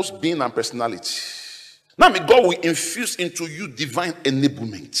innermost being and personality. Now may God will infuse into you divine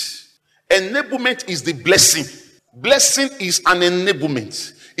enablement. Enablement is the blessing. Blessing is an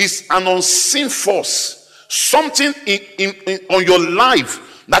enablement. It's an unseen force. Something on your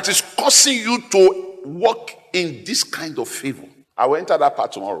life that is causing you to walk in this kind of favor. I will enter that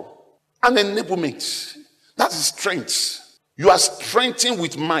part tomorrow. An enablement. That is strength. You are strengthened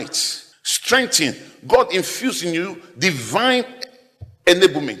with might. Strengthened. God infused in you divine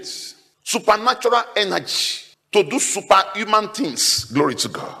enablement. Supernatural energy to do superhuman things. Glory to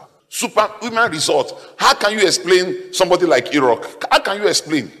God. Superhuman result. How can you explain somebody like Iraq? How can you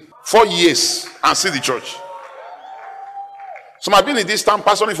explain 4 years and see the church? Some have been in this town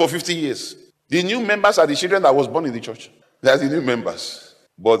pastoring for 50 years. The new members are the children that was born in the church. They are the new members.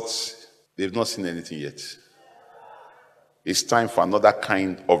 But they've not seen anything yet. It's time for another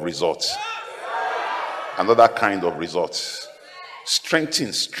kind of result. Another kind of result.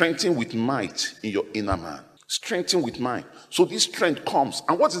 Strengthen with might in your inner man. Strengthen with might. So this strength comes.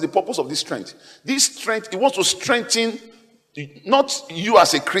 And what is the purpose of this strength? This strength, it wants to strengthen, not you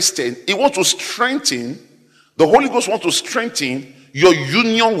as a Christian, it wants to strengthen, the Holy Ghost wants to strengthen your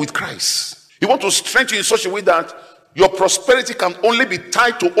union with Christ. He wants to strengthen you in such a way that your prosperity can only be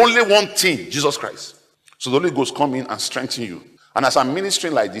tied to only one thing, Jesus Christ. So the Holy Ghost come in and strengthen you. And as I'm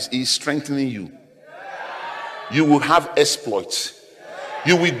ministering like this, He is strengthening you. You will have exploits.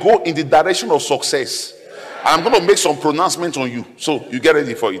 You will go in the direction of success. I'm going to make some pronouncements on you. So you get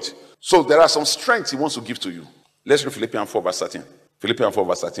ready for it. So there are some strengths He wants to give to you. Let's read Philippians 4 verse 13. Philippians 4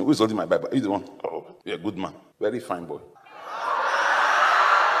 verse 13. Who is holding my Bible? He's the one. Oh, yeah, good man. Very fine boy.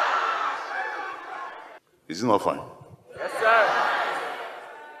 Is it not fine? Yes, sir.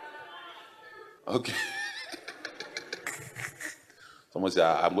 Okay. Someone say,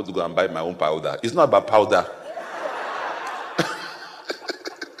 I'm going to go and buy my own powder. It's not about powder.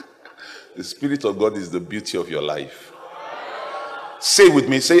 The Spirit of God is the beauty of your life. Say with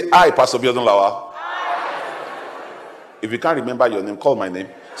me. Say, I, Pastor Biodun Lawal. If you can't remember your name, call my name.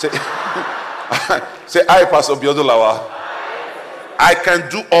 Say, say, I, Pastor Biodun Lawal. I can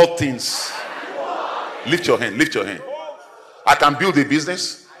do all things. Lift your hand. Lift your hand. I can build a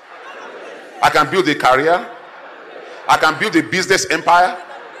business. I can build a career. I can build a business empire.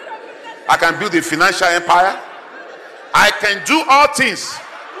 I can build a financial empire. I can do all things.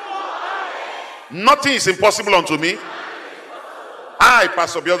 Nothing is impossible unto me. I,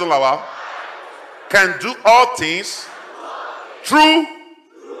 Pastor Biodun Lawal, can do all things through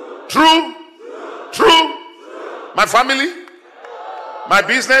my family, my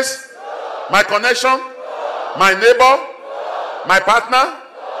business, my connection, my neighbor, my partner,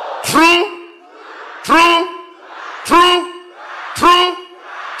 through.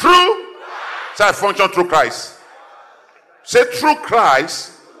 So I function through Christ. Say, through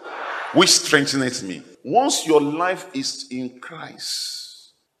Christ, which strengthens me. Once your life is in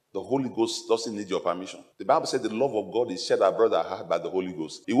Christ, the Holy Ghost doesn't need your permission. The Bible said the love of God is shed abroad our heart by the Holy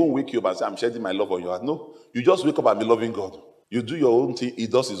Ghost. He won't wake you up and say, I'm shedding my love on your heart. No, you just wake up and be loving God. You do your own thing, He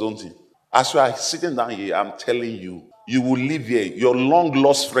does His own thing. As you are sitting down here, I'm telling you, you will live here. Your long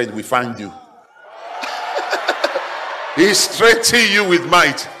lost friend will find you. He strengthens you with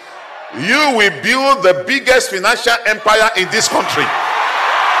might. You will build the biggest financial empire in this country.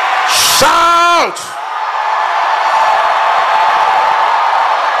 Shout!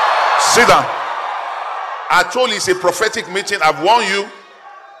 Sit down. I told you it's a prophetic meeting. I've warned you.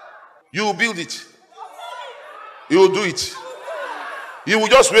 You will build it. You will do it. You will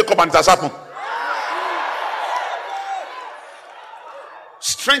just wake up and it has happened.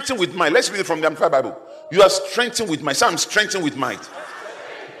 Strengthened with might. Let's read it from the Amplified Bible. You are strengthened with might. Say, I'm strengthened with might.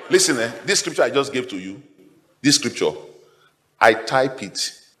 Listen, this scripture I just gave to you, this scripture, I type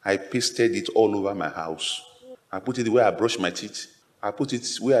it, I pasted it all over my house. I put it the way I brush my teeth. I put it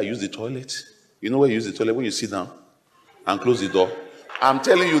where I use the toilet. You know where you use the toilet? When you sit down and close the door. I'm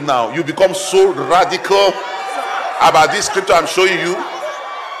telling you now, you become so radical about this scripture I'm showing you.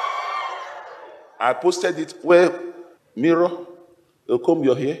 I posted it where mirror, they'll comb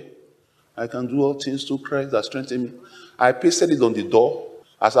your hair. I can do all things through Christ that strengthens me. I pasted it on the door.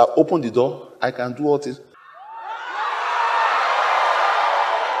 As I open the door, I can do all things.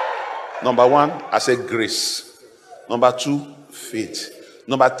 Number 1, I said grace. Number 2, faith.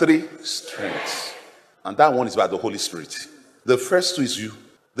 Number 3, strength. And that one is by the Holy Spirit. The first 2 is you.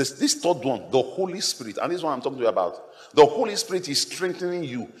 This third one, the Holy Spirit, and this is what I'm talking to you about. The Holy Spirit is strengthening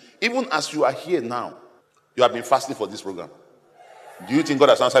you. Even as you are here now, you have been fasting for this program. Do you think God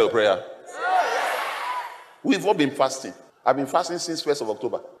has answered your prayer? We've all been fasting. I've been fasting since 1st of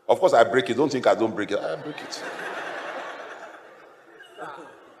October. Of course, I break it. Don't think I don't break it. I break it.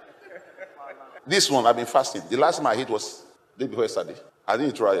 This one, I've been fasting. The last time I hit was the day before yesterday. I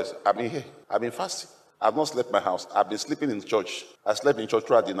didn't try it. I've been here. I've been fasting. I've not slept in my house. I've been sleeping in church. I slept in church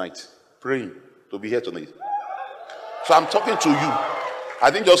throughout the night, praying to be here tonight. So I'm talking to you.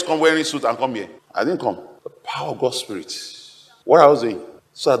 I didn't just come wearing suit and come here. I didn't come. The power of God's Spirit. What I was doing,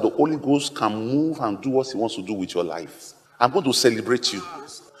 so that the Holy Ghost can move and do what He wants to do with your life. I'm going to celebrate you.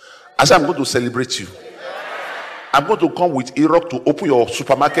 I said I'm going to celebrate you. I'm going to come with Iraq to open your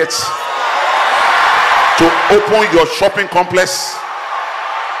supermarkets, to open your shopping complex,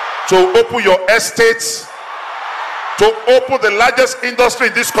 to open your estates, to open the largest industry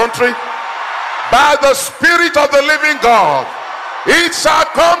in this country. By the Spirit of the living God, it shall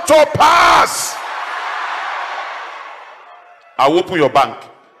come to pass. I'll open your bank.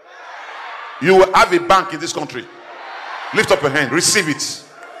 You will have a bank in this country. Lift up your hand. Receive it.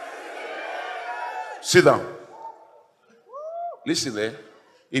 Sit down. Listen there.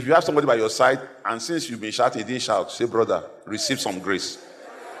 If you have somebody by your side, and since you've been shouting, you didn't shout, say, brother, receive some grace.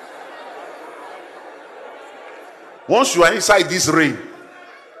 Once you are inside this rain,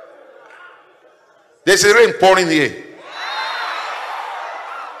 there's a rain pouring here.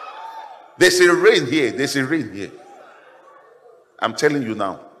 There's a rain here. There's a rain here. I'm telling you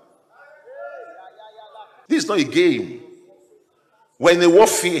now. This is not a game. We're in a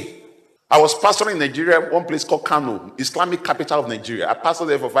warfare. I was pastoring in Nigeria, one place called Kano, Islamic capital of Nigeria. I pastored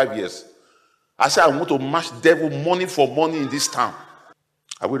there for 5 years. I said, I want to match devil money for money in this town.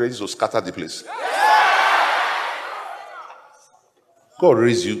 Are we ready to scatter the place? God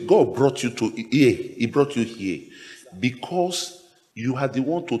raised you. God brought you to here. He brought you here because you are the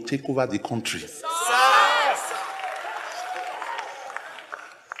one to take over the country.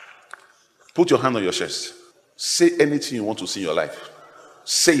 Put your hand on your chest. Say anything you want to see in your life.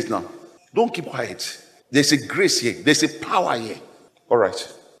 Say it now. Don't keep quiet. There's a grace here. There's a power here. All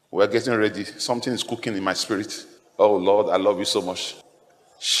right. We're getting ready. Something is cooking in my spirit. Oh, Lord, I love you so much.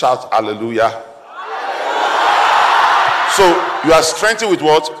 Shout hallelujah. So you are strengthened with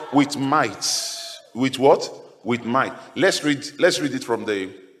what? With might. With what? With might. Let's read it from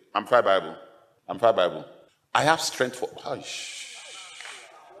the Amplified Bible. Amplified Bible. I have strength for.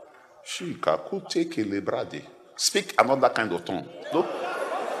 Speak another kind of tongue. No?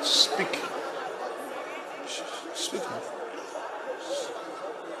 Speak. Speak.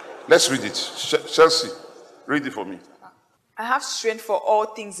 Let's read it. Chelsea, read it for me. I have strength for all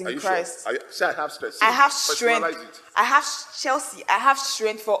things in Christ. Sure? Say I have strength. I have strength. I have Chelsea. I have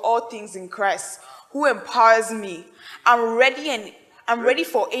strength for all things in Christ, who empowers me. I'm ready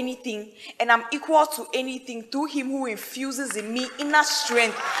for anything, and I'm equal to anything through Him who infuses in me inner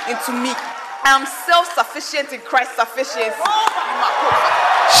strength into me. I am self-sufficient in Christ's sufficiency.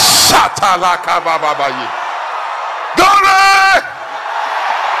 Glory!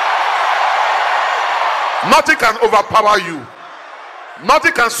 Nothing can overpower you.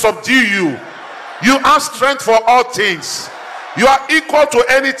 Nothing can subdue you. You have strength for all things. You are equal to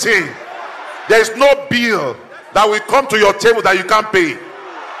anything. There is no bill that will come to your table that you can't pay.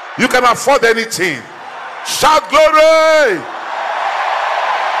 You can afford anything. Shout glory!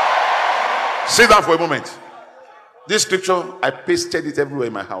 Sit down for a moment. This scripture, I pasted it everywhere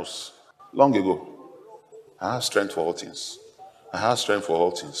in my house long ago. I have strength for all things. I have strength for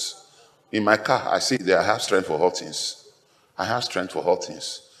all things. In my car, I see there, I have strength for all things. I have strength for all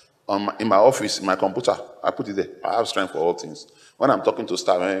things. In my office, in my computer, I put it there. I have strength for all things. When I'm talking to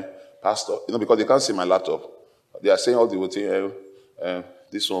staff, pastor, because they can't see my laptop, they are saying all the thing.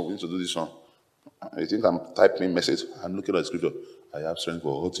 This one, we need to do this one. I think I'm typing message. I'm looking at the scripture. I have strength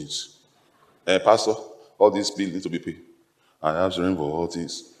for all things. Pastor, all these bills need to be paid. I have strength for all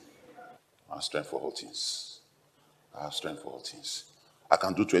things. I have strength for all things. I have strength for all things. I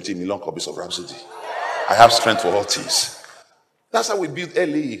can do 20 million copies of Rhapsody. I have strength for all things. That's how we built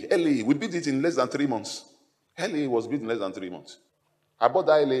LA. LA, we built it in less than 3 months. LA was built in less than 3 months. I bought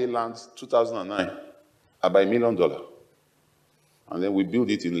that LA land 2009 about $1 million. And then we built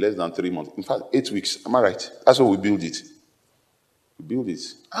it in less than 3 months. In fact, 8 weeks. Am I right? That's what we built it. We built it.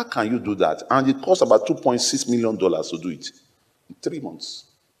 How can you do that? And it cost about $2.6 million to do it. In 3 months.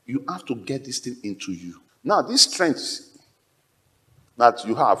 You have to get this thing into you. Now, this strength that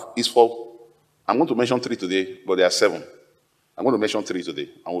you have is for, I'm going to mention 3 today, but there are 7. I'm going to mention 3 today,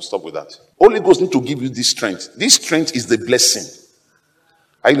 and we'll stop with that. Holy Ghost need to give you this strength. This strength is the blessing.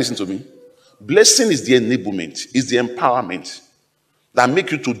 Are you listening to me? Blessing is the enablement, is the empowerment that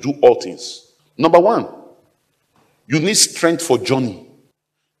make you to do all things. Number 1, you need strength for journey.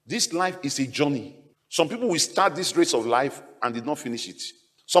 This life is a journey. Some people will start this race of life and did not finish it.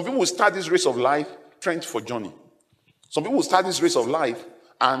 Some people will start this race of life, strength for journey. Some people will start this race of life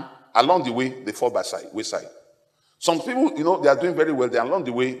and along the way, they fall by wayside. Some people, they are doing very well. They along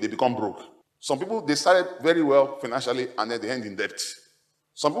the way, they become broke. Some people, they started very well financially and then they end in debt.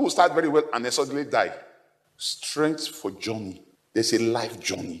 Some people start very well and they suddenly die. Strength for journey. There's a life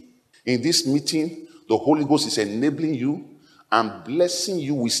journey. In this meeting, the Holy Ghost is enabling you and blessing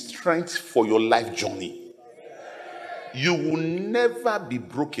you with strength for your life journey. You will never be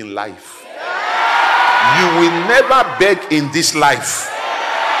broke in life. You will never beg in this life.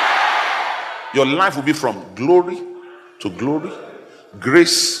 Your life will be from glory to glory,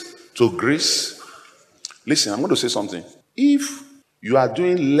 grace to grace. Listen, I'm going to say something. If you are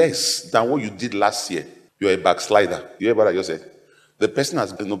doing less than what you did last year, you're a backslider. You hear what I just said? The person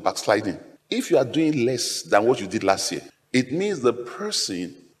has been backsliding. If you are doing less than what you did last year, it means the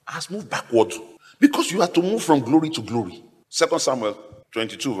person has moved backward because you have to move from glory to glory. 2 Samuel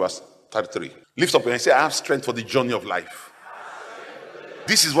 22 verse 33. Lift up your hand and say, I have strength for the journey of life.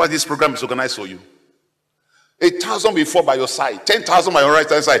 This is why this program is organized for you. 1,000 will fall by your side, 10,000 by your right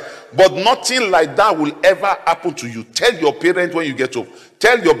hand side, but nothing like that will ever happen to you. Tell your parent when you get home.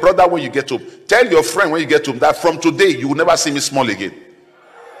 Tell your brother when you get home. Tell your friend when you get home that from today you will never see me small again.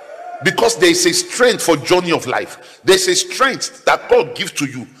 Because there is a strength for journey of life. There is a strength that God gives to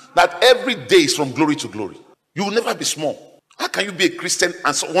you that every day is from glory to glory. You will never be small. How can you be a Christian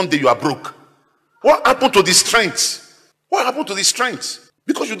and so one day you are broke? What happened to the strength? What happened to the strength?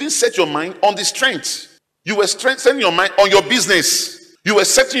 Because you didn't set your mind on the strength. You were setting your mind on your business. You were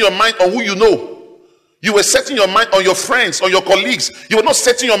setting your mind on who you know. You were setting your mind on your friends, on your colleagues. You were not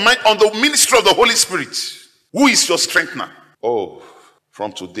setting your mind on the ministry of the Holy Spirit. Who is your strengthener? Oh,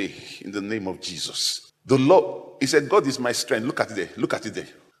 from today, in the name of Jesus. The Lord, he said, God is my strength. Look at it there. Look at it there.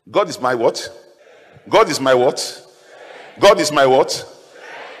 God is my what? God is my what? God is my what?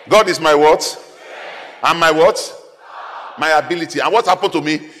 God is my what? And my what? My ability. And what happened to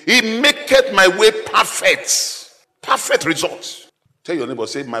me? He maketh my way perfect. Perfect results. Tell your neighbor,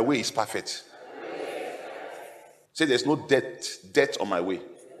 say, my way is perfect. Say, there's no debt on my way.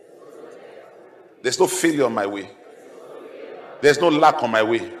 There's no failure on my way. There's no lack on my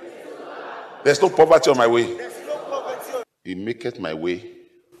way. There's no poverty on my way. He maketh my way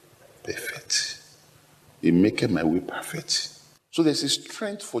perfect. He maketh my way perfect. So there's a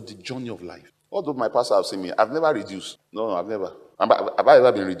strength for the journey of life. Although my pastor have seen me, I've never reduced. No, I've never. Have I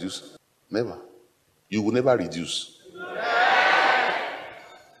ever been reduced? Never. You will never reduce.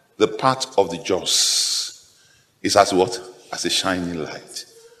 The path of the just is as what? As a shining light.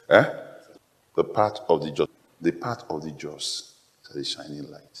 The path of the just. The path of the just is as a shining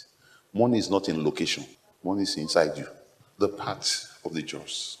light. Money is not in location. Money is inside you. The path of the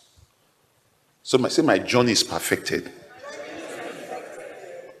just. So my journey is perfected.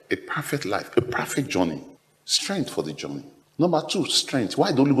 A perfect life, a perfect journey. Strength for the journey. Number 2, strength.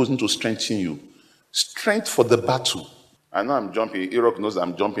 Why the Holy Ghost need to strengthen you? Strength for the battle. I know I'm jumping. Irok knows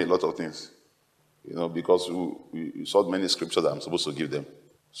I'm jumping a lot of things. Because we saw many scriptures that I'm supposed to give them.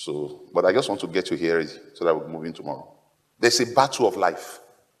 But I just want to get you here so that we'll move in tomorrow. There's a battle of life.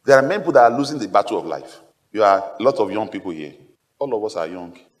 There are many people that are losing the battle of life. You are a lot of young people here. All of us are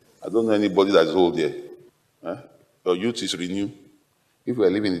young. I don't know anybody that is old here. Your youth is renewed. If we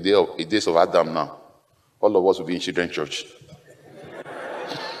are living in the days of Adam now, all of us will be in children's church.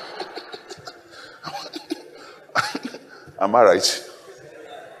 Am I right?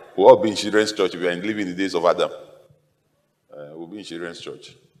 We'll all be in children's church if we are living in the days of Adam. We'll be in children's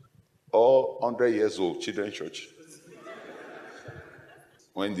church. All 100 years old, children's church.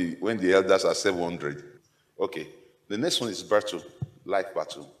 When the elders are 700. Okay. The next one is battle. Life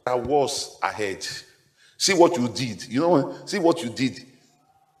battle. There was ahead. See what you did. See what you did.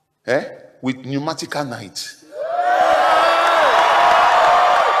 With pneumatical night.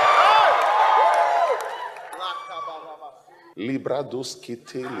 Libra dos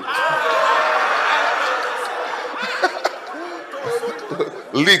kite.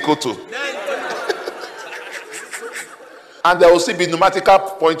 Likoto. And there will still be numerical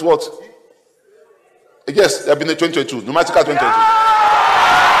point what? Yes, there have been a 2022. Numerical 2022.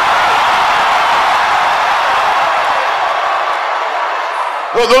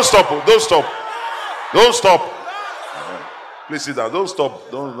 No, don't stop. Don't stop. Don't stop. Please sit down. Don't stop.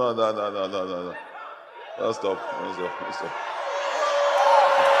 Don't, no. Don't stop. Don't stop. Don't stop.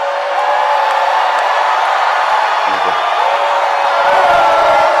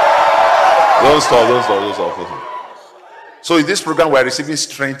 Don't stop. Don't stop. Don't stop. So in this program, we are receiving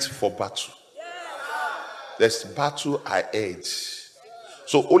strength for battle. There's battle ahead.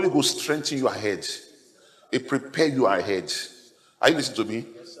 So Holy Ghost strengthen you ahead. It prepare you ahead. Are you listening to me?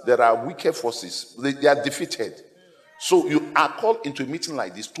 There are wicked forces. They are defeated. So you are called into a meeting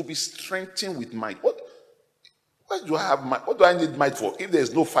like this to be strengthened with might. What do I have might? What do I need might for? If there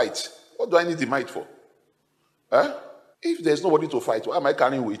is no fight, what do I need the might for? If there's nobody to fight, why am I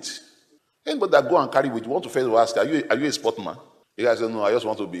carrying weight? Anybody that go and carry weight, you want to first ask, are you a sportsman? You guys say, no, I just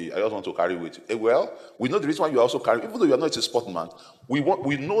want to carry weight. Well, we know the reason why you are also carrying, even though you are not a sportsman, we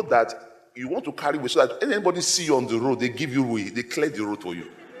know that you want to carry weight so that anybody see you on the road, they give you way, they clear the road for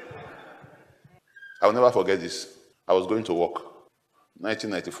you. I will never forget this. I was going to work,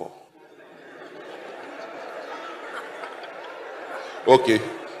 1994. Okay,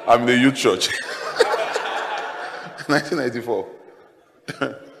 I'm in the youth church. 1994.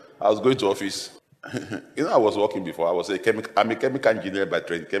 I was going to office. I was working before. I'm a chemical engineer by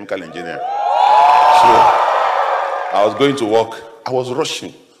trade, chemical engineer. So I was going to work. I was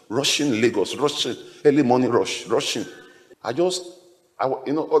rushing Lagos, rushing, early morning rushing.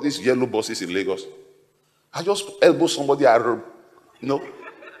 All these yellow buses in Lagos. I just elbow somebody, I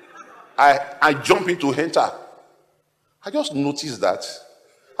jump into enter. I just noticed that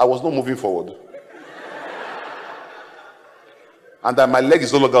I was not moving forward. And that my leg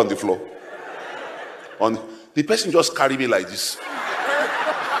is no longer on the floor. The person just carried me like this.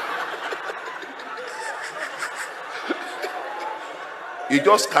 He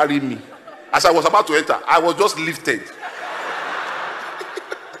just carried me. As I was about to enter, I was just lifted.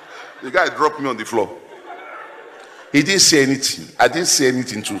 The guy dropped me on the floor. He didn't say anything. I didn't say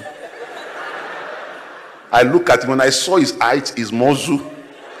anything too. I looked at him. When I saw his height, his muzzle,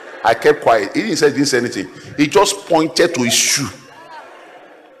 I kept quiet. He didn't say anything. He just pointed to his shoe.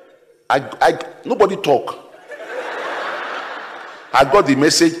 Nobody talk. I got the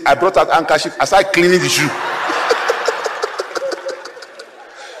message. I brought out handkerchief. I started cleaning the shoe.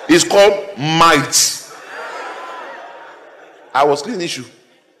 It's called might. I was cleaning the shoe.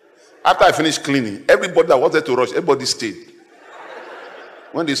 After I finished cleaning, everybody that wanted to rush, everybody stayed.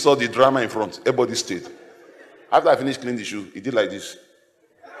 When they saw the drama in front, everybody stayed. After I finished cleaning the shoe, he did like this.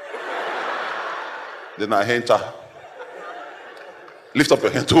 Then I enter. Lift up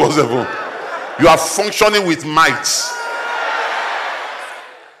your hand towards heaven. You are functioning with might.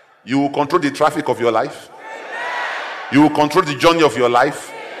 You will control the traffic of your life. You will control the journey of your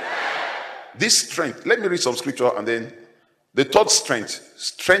life. This strength, let me read some scripture and then the third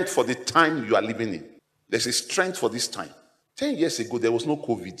strength for the time you are living in. There's a strength for this time. 10 years ago, there was no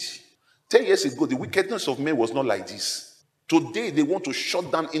COVID. 10 years ago, the wickedness of men was not like this. Today, they want to shut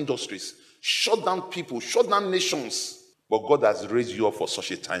down industries, shut down people, shut down nations. But God has raised you up for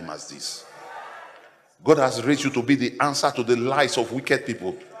such a time as this. God has raised you to be the answer to the lies of wicked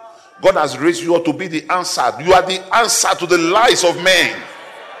people. God has raised you up to be the answer. You are the answer to the lies of men.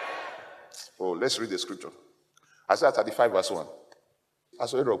 Oh, let's read the scripture. Isaiah 35 verse 1.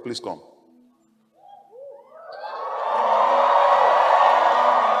 Pastor, please come.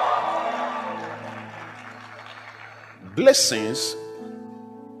 Blessings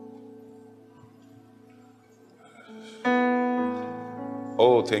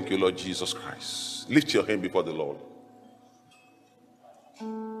Oh, thank you, Lord Jesus Christ. Lift your hand before the Lord.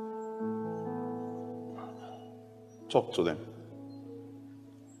 Talk to them.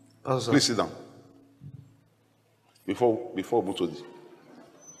 Please sit down. Before we move to this.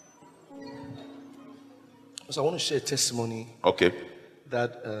 So I want to share a testimony. Okay.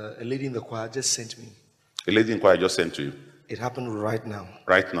 That a lady in the choir just sent me. A lady in choir just sent to you. It happened right now.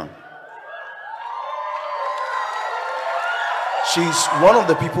 Right now. She's one of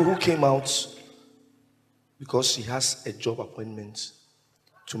the people who came out because she has a job appointment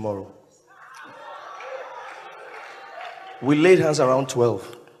tomorrow. We laid hands around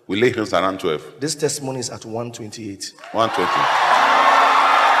 12. We laid hands around 12. This testimony is at 128. 120.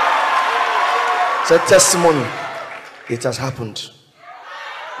 It's a testimony. It has happened.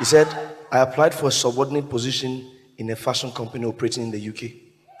 He said, I applied for a subordinate position in a fashion company operating in the UK.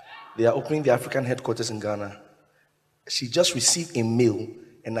 They are opening the African headquarters in Ghana. She just received a mail,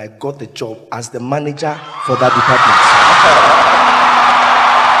 and I got the job as the manager for that department.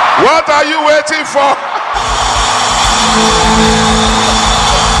 What are you waiting for?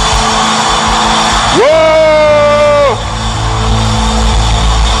 Whoa!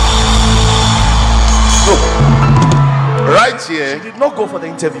 So, right here. She did not go for the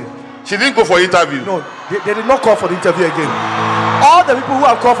interview. She didn't go for interview. No, they did not call for the interview again. All the people who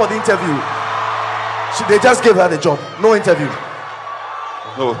have called for the interview, they just gave her the job. No interview.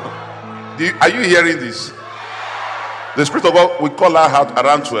 No. Are you hearing this? The Spirit of God will call her out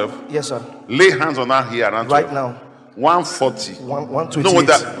around 12. Yes, sir. Lay hands on her here around 12. Right now. 140. 128. No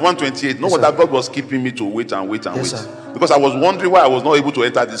wonder 128. No Yes, wonder sir. God was keeping me to wait and wait and Yes, wait. sir. Because I was wondering why I was not able to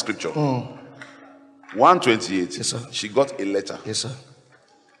enter this scripture. 128. Yes, sir. She got a letter. Yes, sir.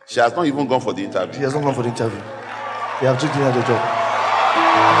 She has not even gone for the interview. She has not gone for the interview. They have just given her the job.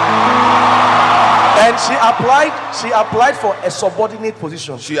 And she applied for a subordinate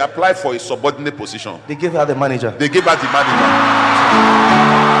position. She applied for a subordinate position. They gave her the manager. They gave her the manager.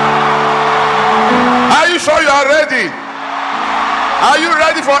 Are you sure you are ready? Are you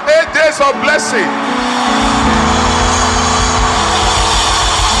ready for 8 days of blessing?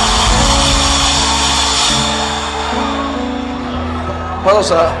 Hello,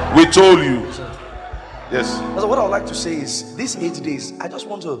 sir. We told you. Yes. So what I would like to say is, these 8 days, I just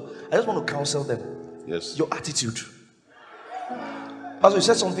want to counsel them. Yes. Your attitude. Pastor, you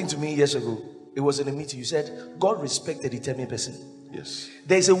said something to me years ago. It was in a meeting. You said, God respects a determined person. Yes.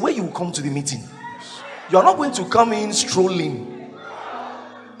 There is a way you will come to the meeting. You are not going to come in strolling.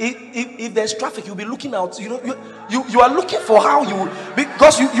 If there's traffic, you'll be looking out. You are looking for how you,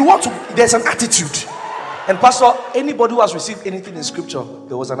 because you want to. There's an attitude. And Pastor, anybody who has received anything in Scripture,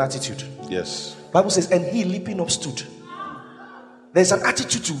 there was an attitude. Yes. Bible says, and he leaping up stood. There's an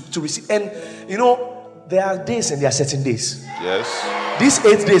attitude to receive. And there are days and there are certain days. Yes. These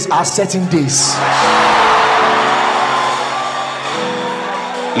 8 days are certain days.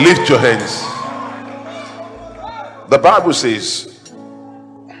 Lift your hands. The Bible says,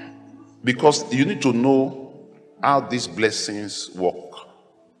 because you need to know how these blessings work.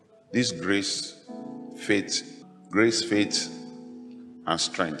 This grace, faith, and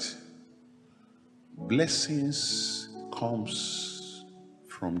strength. Blessings comes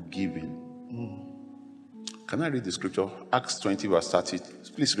from giving. Can I read the scripture? Acts 20 verse 30.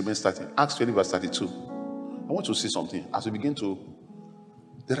 Please remain starting. Acts 20 verse 32. I want to say something. As we begin to,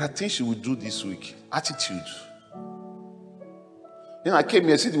 there are things you will do this week. Attitude. I came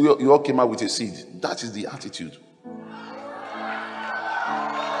here, see, you all came out with a seed. That is the attitude.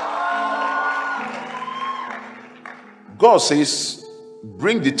 God says,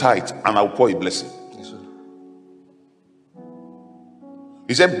 bring the tithe and I'll pour a blessing. Yes, sir.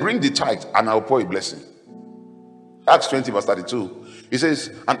 He said, bring the tithe and I'll pour a blessing. Acts 20 verse 32. He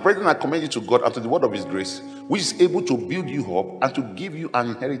says, and brethren, I commend you to God and to the word of his grace, which is able to build you up and to give you an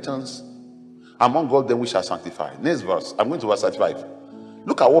inheritance among all them which are sanctified. Next verse. I'm going to verse 35.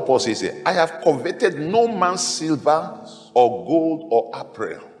 Look at what Paul says here. I have coveted no man's silver or gold or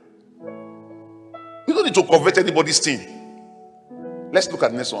apparel. You don't need to covet anybody's thing. Let's look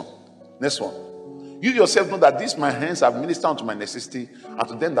at the next one. Next one. You yourself know that these my hands have ministered unto my necessity and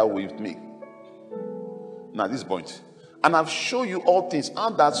to them that were with me. Now this point. And I've shown you all things,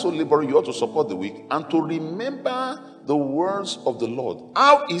 and that so laboring you ought to support the weak and to remember the words of the Lord.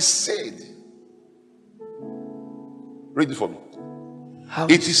 How he said. Read it for me.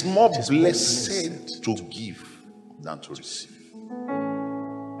 It is more blessed to give than to receive.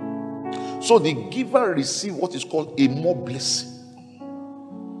 So the giver receives what is called a more blessing.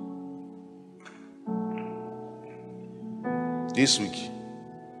 This week,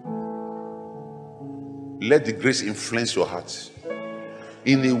 let the grace influence your heart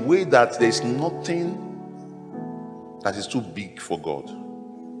in a way that there is nothing that is too big for God.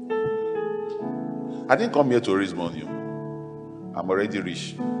 I didn't come here to raise money. I'm already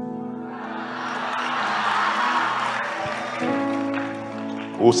rich.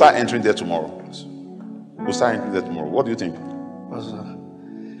 We'll start entering there tomorrow. We'll start entering there tomorrow. What do you think?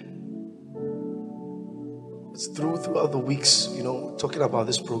 It's throughout the weeks, talking about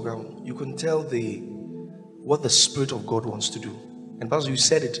this program, you can tell what the Spirit of God wants to do. And Pastor, you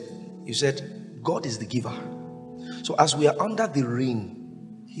said it. You said, God is the giver. So as we are under the reign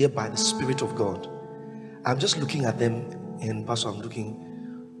here by the Spirit of God, I'm just looking at them, and Pastor, I'm looking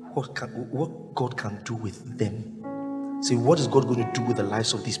what God can do with them. See, what is God going to do with the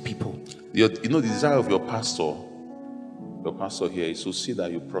lives of these people? The desire of your pastor here is to see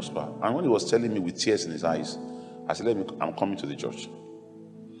that you prosper. And when he was telling me with tears in his eyes, I said, I'm coming to the church.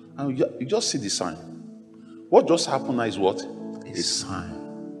 And you just see the sign. What just happened now is what? A sign.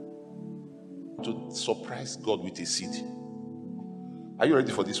 To surprise God with a seed. Are you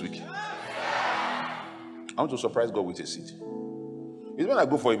ready for this week? I want to surprise God with a seed. It's when I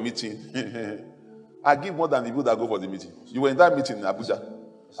go for a meeting, I give more than the people that go for the meeting. You were in that meeting in Abuja.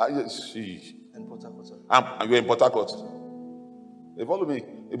 In Port Harcourt. And you were in Port Harcourt. They follow me.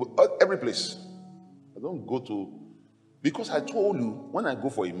 Every place. I don't go to... Because I told you, when I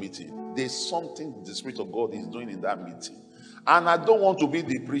go for a meeting, there's something the Spirit of God is doing in that meeting. And I don't want to be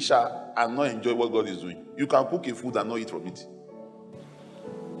the preacher and not enjoy what God is doing. You can cook a food and not eat from it.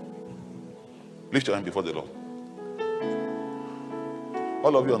 Lift your hand before the Lord.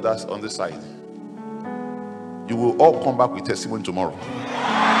 All of you on this side, you will all come back with testimony tomorrow.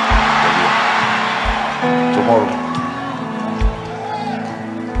 Tomorrow.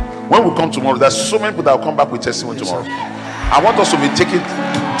 When we come tomorrow, there's so many people that will come back with testimony tomorrow. I want us to be taking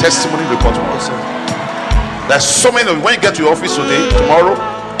testimony report tomorrow. There's so many of you. When you get to your office today, tomorrow,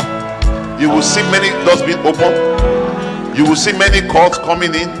 you will see many doors being opened. You will see many calls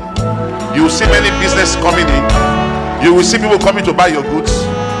coming in. You will see many business coming in. You will see people coming to buy your goods.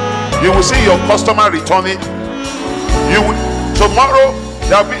 You will see your customer returning. Tomorrow,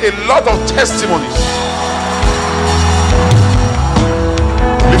 there will be a lot of testimonies.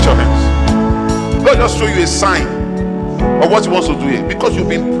 Lift your hands. God just show you a sign of what He wants to do here, because you've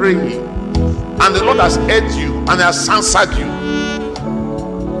been praying and the Lord has heard you and has answered you.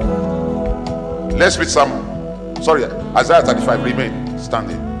 Let's read Isaiah 35. Remain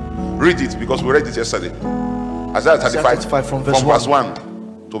standing. Read it, because we read it yesterday. Isaiah 35 from verse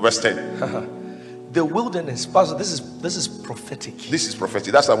 1 to verse 10. The wilderness, Pastor, this is prophetic. This is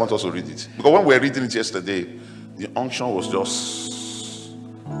prophetic. That's why I want us to read it. Because when we were reading it yesterday, the unction was just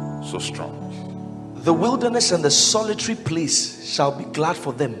so strong. The wilderness and the solitary place shall be glad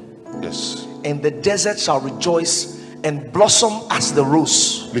for them. Yes. And the desert shall rejoice and blossom as the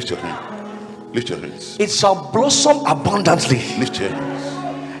rose. Lift your hand. Lift your hands. It shall blossom abundantly. Lift your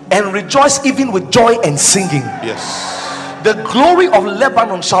hands. And rejoice even with joy and singing. Yes. The glory of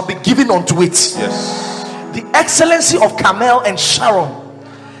Lebanon shall be given unto it. Yes. The excellency of Carmel and Sharon.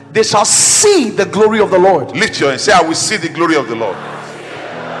 They shall see the glory of the Lord. Lift your hands. Say, I will see the glory of the Lord.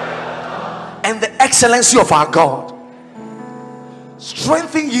 And the excellency of our God.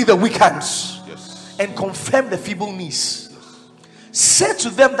 Strengthen ye the weak hands. Yes. And confirm the feeble knees. Yes. Say to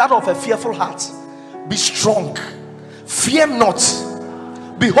them that of a fearful heart, be strong, fear not.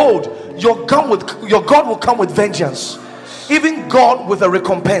 Behold, your God will come with vengeance, even God with a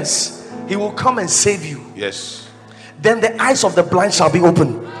recompense. He will come and save you. Yes. Then the eyes of the blind shall be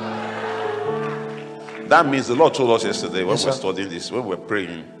open. That means the Lord told us yesterday when we were studying this, when we were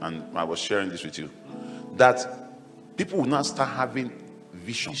praying, and I was sharing this with you, that people will now start having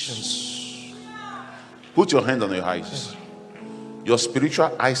visions. Put your hand on your eyes. Your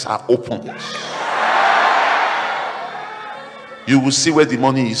spiritual eyes are open. You will see where the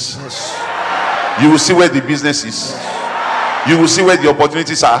money is. Yes. You will see where the business is. Yes. You will see where the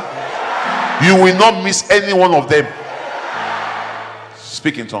opportunities are. You will not miss any one of them.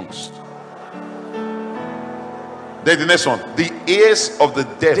 Speak in tongues. Then the next one. The ears of the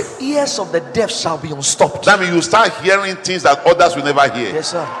deaf. The ears of the deaf shall be unstopped. That means you start hearing things that others will never hear. Yes,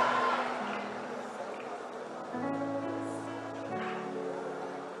 sir.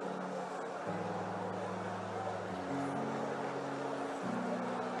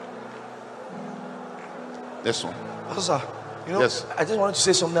 This one. Sir, yes. I just wanted to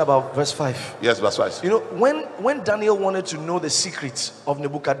say something about verse 5. Yes, verse 5. When Daniel wanted to know the secrets of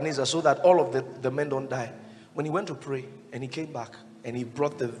Nebuchadnezzar so that all of the men don't die, when he went to pray and he came back and he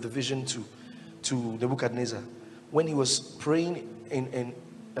brought the vision to Nebuchadnezzar, when he was praying in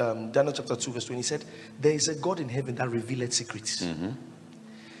Daniel chapter 2 verse 20, he said, there is a God in heaven that revealed secrets. Mm-hmm.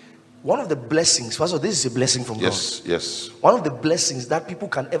 One of the blessings, first of all, this is a blessing from God. Yes. One of the blessings that people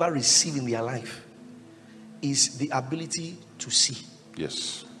can ever receive in their life is the ability to see.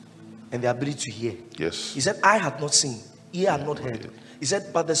 Yes. And the ability to hear. Yes. He said, I had not seen, ear had not heard. He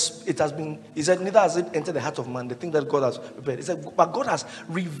said, but he said, neither has it entered the heart of man, the thing that God has prepared. He said, but God has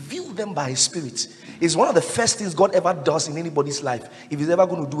revealed them by His Spirit. It's one of the first things God ever does in anybody's life, if He's ever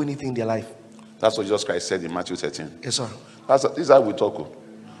going to do anything in their life. That's what Jesus Christ said in Matthew 13. Yes, sir. This is how we talk.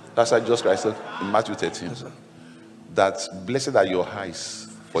 That's how Jesus Christ said in Matthew 13. Yes, sir. That blessed are your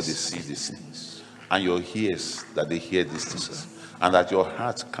eyes, for they see these things. And your ears, that they hear these things. Yes, and that your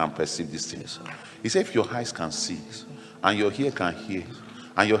heart can perceive these things. Yes, he said, if your eyes can see, yes, and your ear can hear,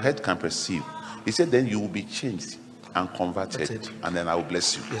 and your head can perceive, he said, then you will be changed and converted, and then I will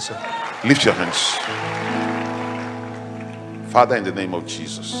bless you. Yes, sir. Lift your hands. Father, in the name of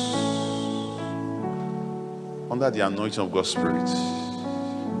Jesus, under the anointing of God's Spirit,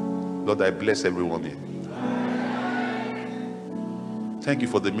 Lord, I bless everyone here. Thank you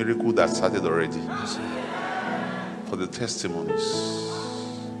for the miracle that started already, for the testimonies.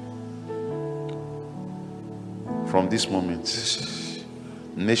 From this moment,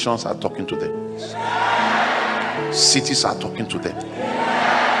 nations are talking to them, cities are talking to them.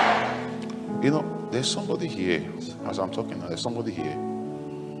 You know, there's somebody here, as I'm talking now, there's somebody here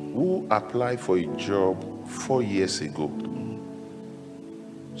who applied for a job 4 years ago.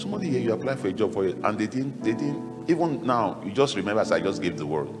 Somebody here, you applied for a job and they didn't, even now, you just remember as I just gave the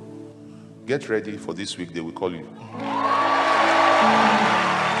word. Get ready for this week, they will call you.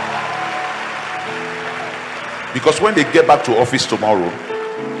 Because when they get back to office tomorrow,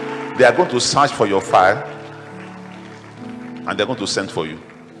 they are going to search for your file and they're going to send for you.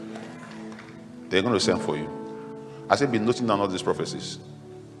 They're going to send for you. I said, be noting down all these prophecies.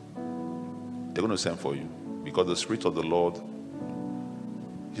 They're going to send for you because the Spirit of the Lord,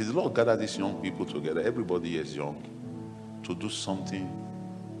 the Lord gathered these young people together. Everybody here is young to do something.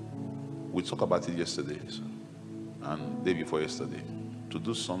 We talked about it yesterday and day before yesterday. To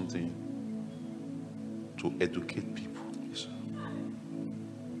do something to educate people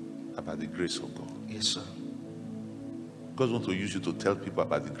about the grace of God. Yes, sir. God wants to use you to tell people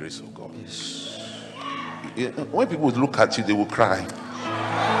about the grace of God. Yes. When people would look at you, they will cry.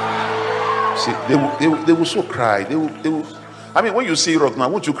 See, they will so cry. They will. I mean, when you see rock now,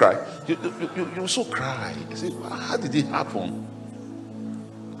 won't you cry? You will so cry. You say, how did it happen?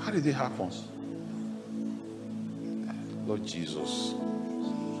 How did it happen? Lord Jesus.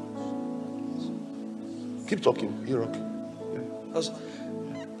 Keep talking. You rock. Yeah.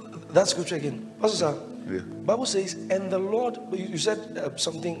 That's scripture again. Pastor sir, yeah. Bible says, and the Lord, you said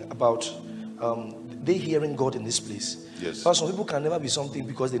something about they hearing God in this place. Yes. But some people can never be something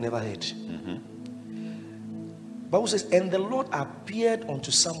because they never heard. Bible says, and the Lord appeared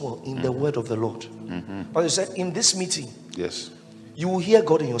unto Samuel in the word of the Lord. But you said, in this meeting, yes, you will hear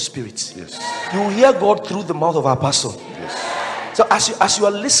God in your spirit. yes, You will hear God through the mouth of our pastor. yes. So as you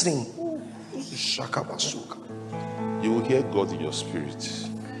are listening, You will hear God in your spirit.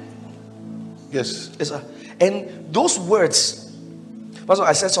 Yes. yes, sir. And those words, Pastor,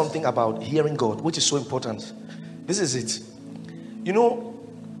 I said something about hearing God, which is so important. This is it. You know,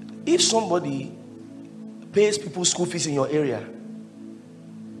 if somebody pays people's school fees in your area,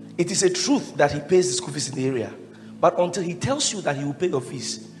 it is a truth that he pays the school fees in the area. But until he tells you that he will pay your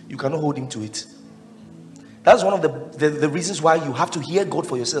fees, you cannot hold him to it. That's one of the reasons why you have to hear God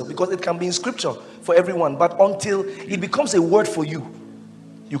for yourself, because it can be in scripture for everyone, but until it becomes a word for you,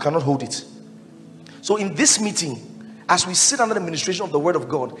 you cannot hold it. So in this meeting, as we sit under the ministration of the word of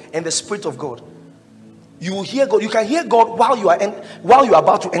God and the Spirit of God, you will hear God. You can hear God while you are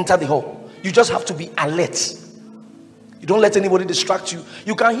about to enter the hall. You just have to be alert. You don't let anybody distract you.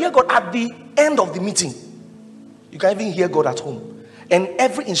 You can hear God at the end of the meeting. You can even hear God at home. And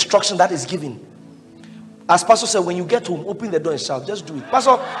every instruction that is given, as Pastor said, when you get home, open the door and shout. Just do it.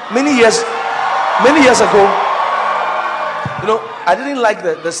 Pastor, many years ago, you know, I didn't like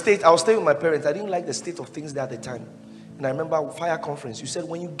the state. I was staying with my parents. I didn't like the state of things there at the time. And I remember fire conference. You said,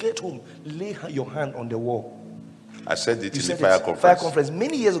 when you get home, lay your hand on the wall. I said it You in said the fire it. conference. Fire conference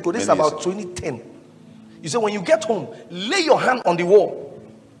many years ago. This is about 2010. You said, when you get home, lay your hand on the wall.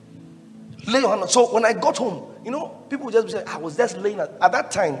 Lay your hand on. So when I got home, you know, people would just say, I was just laying at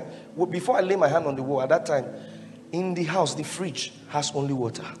that time. Before I lay my hand on the wall, at that time, in the house, the fridge has only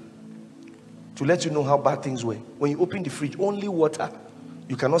water. To let you know how bad things were. When you open the fridge, only water.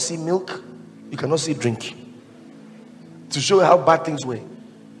 You cannot see milk. You cannot see drink. To show you how bad things were.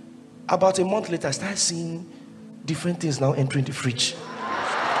 About a month later, I started seeing different things now entering the fridge.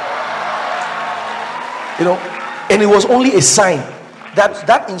 You know, and it was only a sign that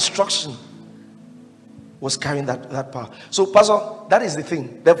that instruction was carrying that power. So, Pastor, that is the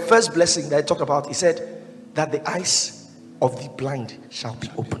thing. The first blessing that I talked about, he said that the eyes of the blind shall be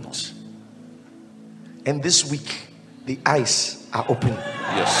opened. And this week, the eyes are open.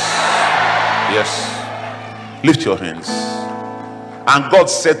 Yes. Yes. Lift your hands. And God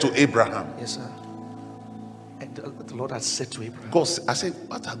said to Abraham. Yes, sir. And the Lord has said to Abraham. God, I said,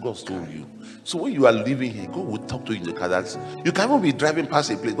 what has God told you? So when you are living here, God will talk to you in the car. That you can even be driving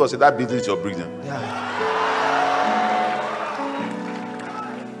past a place. God said, that building is your building. Yeah.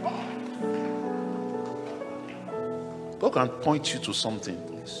 God can point you to something.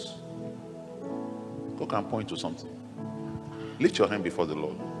 Yes. God can point to something. Lift your hand before the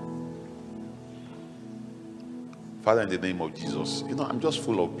Lord. Father, in the name of Jesus, you know, I'm just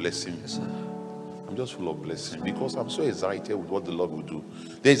full of blessings. Yes, sir. I'm just full of blessing because I'm so excited with what the Lord will do.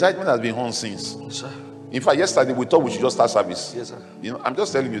 The excitement has been on since. Yes, sir. In fact, yesterday we thought we should just start service. Yes, sir. You know, I'm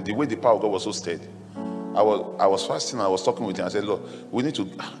just telling you the way the power of God was so steady. I was fasting. I was talking with him. I said, "Lord, we need to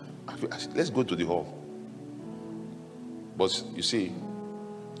let's go to the hall." But you see,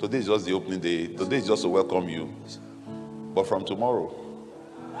 today is just the opening day. Today is just to welcome you. But from tomorrow,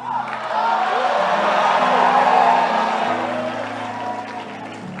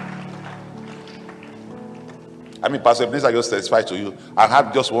 I mean, Pastor Ebenezer just testified to you. I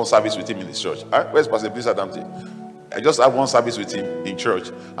had just one service with him in his church. Where's Pastor Ebenezer Damte? I just had one service with him in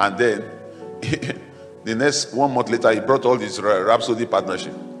church. And then, the next 1 month later, he brought all this Rhapsody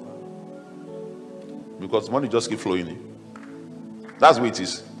partnership. Because money just keep flowing in. That's what it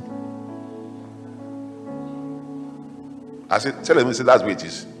is. I said, tell him, say that's what it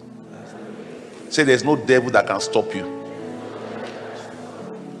is. Say there's no devil that can stop you.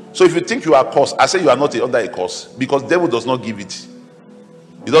 So if you think you are cursed, I say you are not under a curse, because devil does not give it.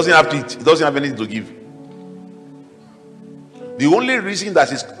 He doesn't have to eat. He doesn't have anything to give. The only reason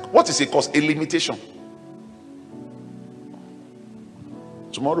that is, what is a curse? A limitation.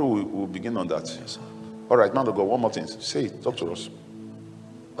 Tomorrow we'll begin on that. Yes, all right, man of God, one more thing. Say it. Talk to us.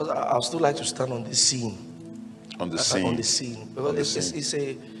 I'd still like to stand on the scene. On the scene. On the scene. Because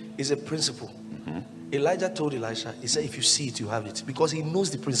it's a principle. Mm-hmm. Elijah told Elisha, he said, if you see it, you have it. Because he knows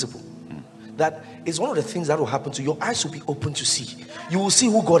the principle. That is one of the things that will happen to you. Your eyes will be open to see. You will see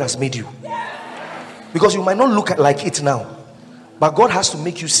who God has made you. Because you might not look like it now. But God has to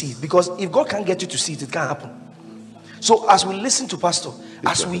make you see it. Because if God can't get you to see it, it can't happen. So as we listen to Pastor,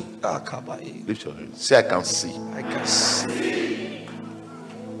 lift your hand. Say, I can see. I can see.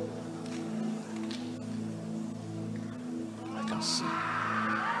 I can see.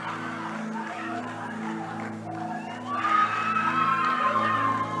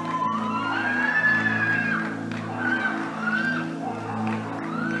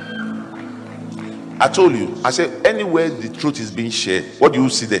 I told you, I said, anywhere the truth is being shared, what do you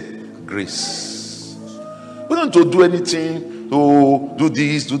see there? Grace. We don't need to do anything to do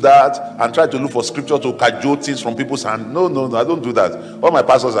this, do that, and try to look for scripture to cajole things from people's hands. No, I don't do that. All my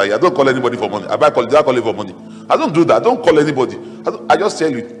pastors are here. I don't call anybody for money. Did I call you for money? I don't do that. I don't call anybody. I just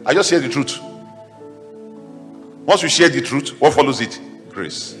tell you. I just share the truth. Once you share the truth, what follows it?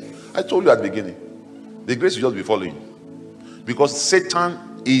 Grace. I told you at the beginning. The grace will just be following. Because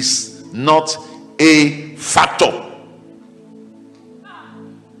Satan is not a factor.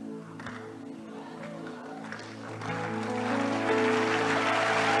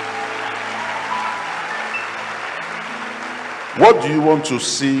 What do you want to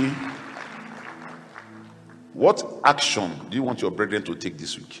see? What action do you want your brethren to take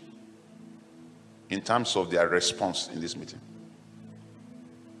this week in terms of their response in this meeting?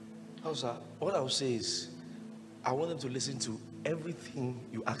 Oh, sir, what I would say is, I want them to listen to everything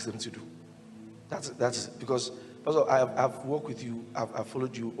you ask them to do. That's because I've worked with you, I've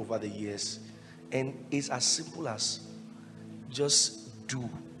followed you over the years, and it's as simple as just do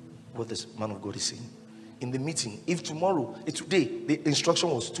what this man of God is saying. In the meeting, if today, the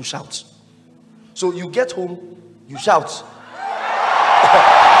instruction was to shout. So you get home, you shout.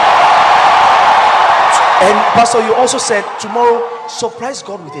 And Pastor, you also said tomorrow, surprise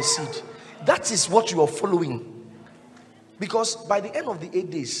God with a seed. That is what you are following. Because by the end of the 8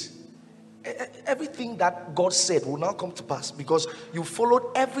 days, everything that God said will now come to pass, because you followed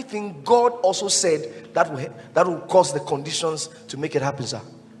everything God also said that will cause the conditions to make it happen, sir.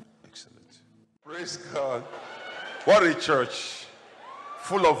 Excellent. Praise God. What a church.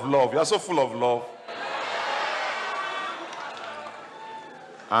 Full of love. You are so full of love.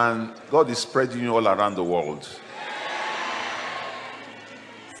 And God is spreading you all around the world.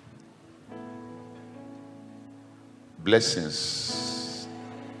 Blessings.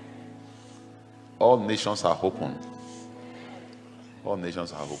 All nations are open. All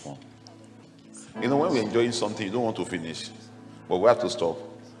nations are open. You know, when we're enjoying something, you don't want to finish. But we have to stop.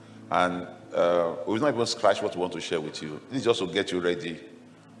 And we've not even scratched what we want to share with you. This is just to get you ready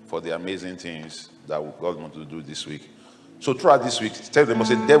for the amazing things that God wants to do this week. So throughout this week, tell them,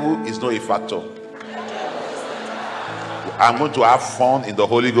 say, devil is not a factor. I'm going to have fun in the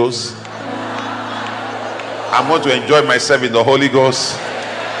Holy Ghost. I'm going to enjoy myself in the Holy Ghost.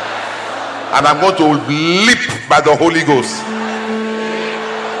 And I'm going to leap by the Holy Ghost.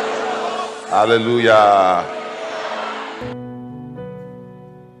 Hallelujah.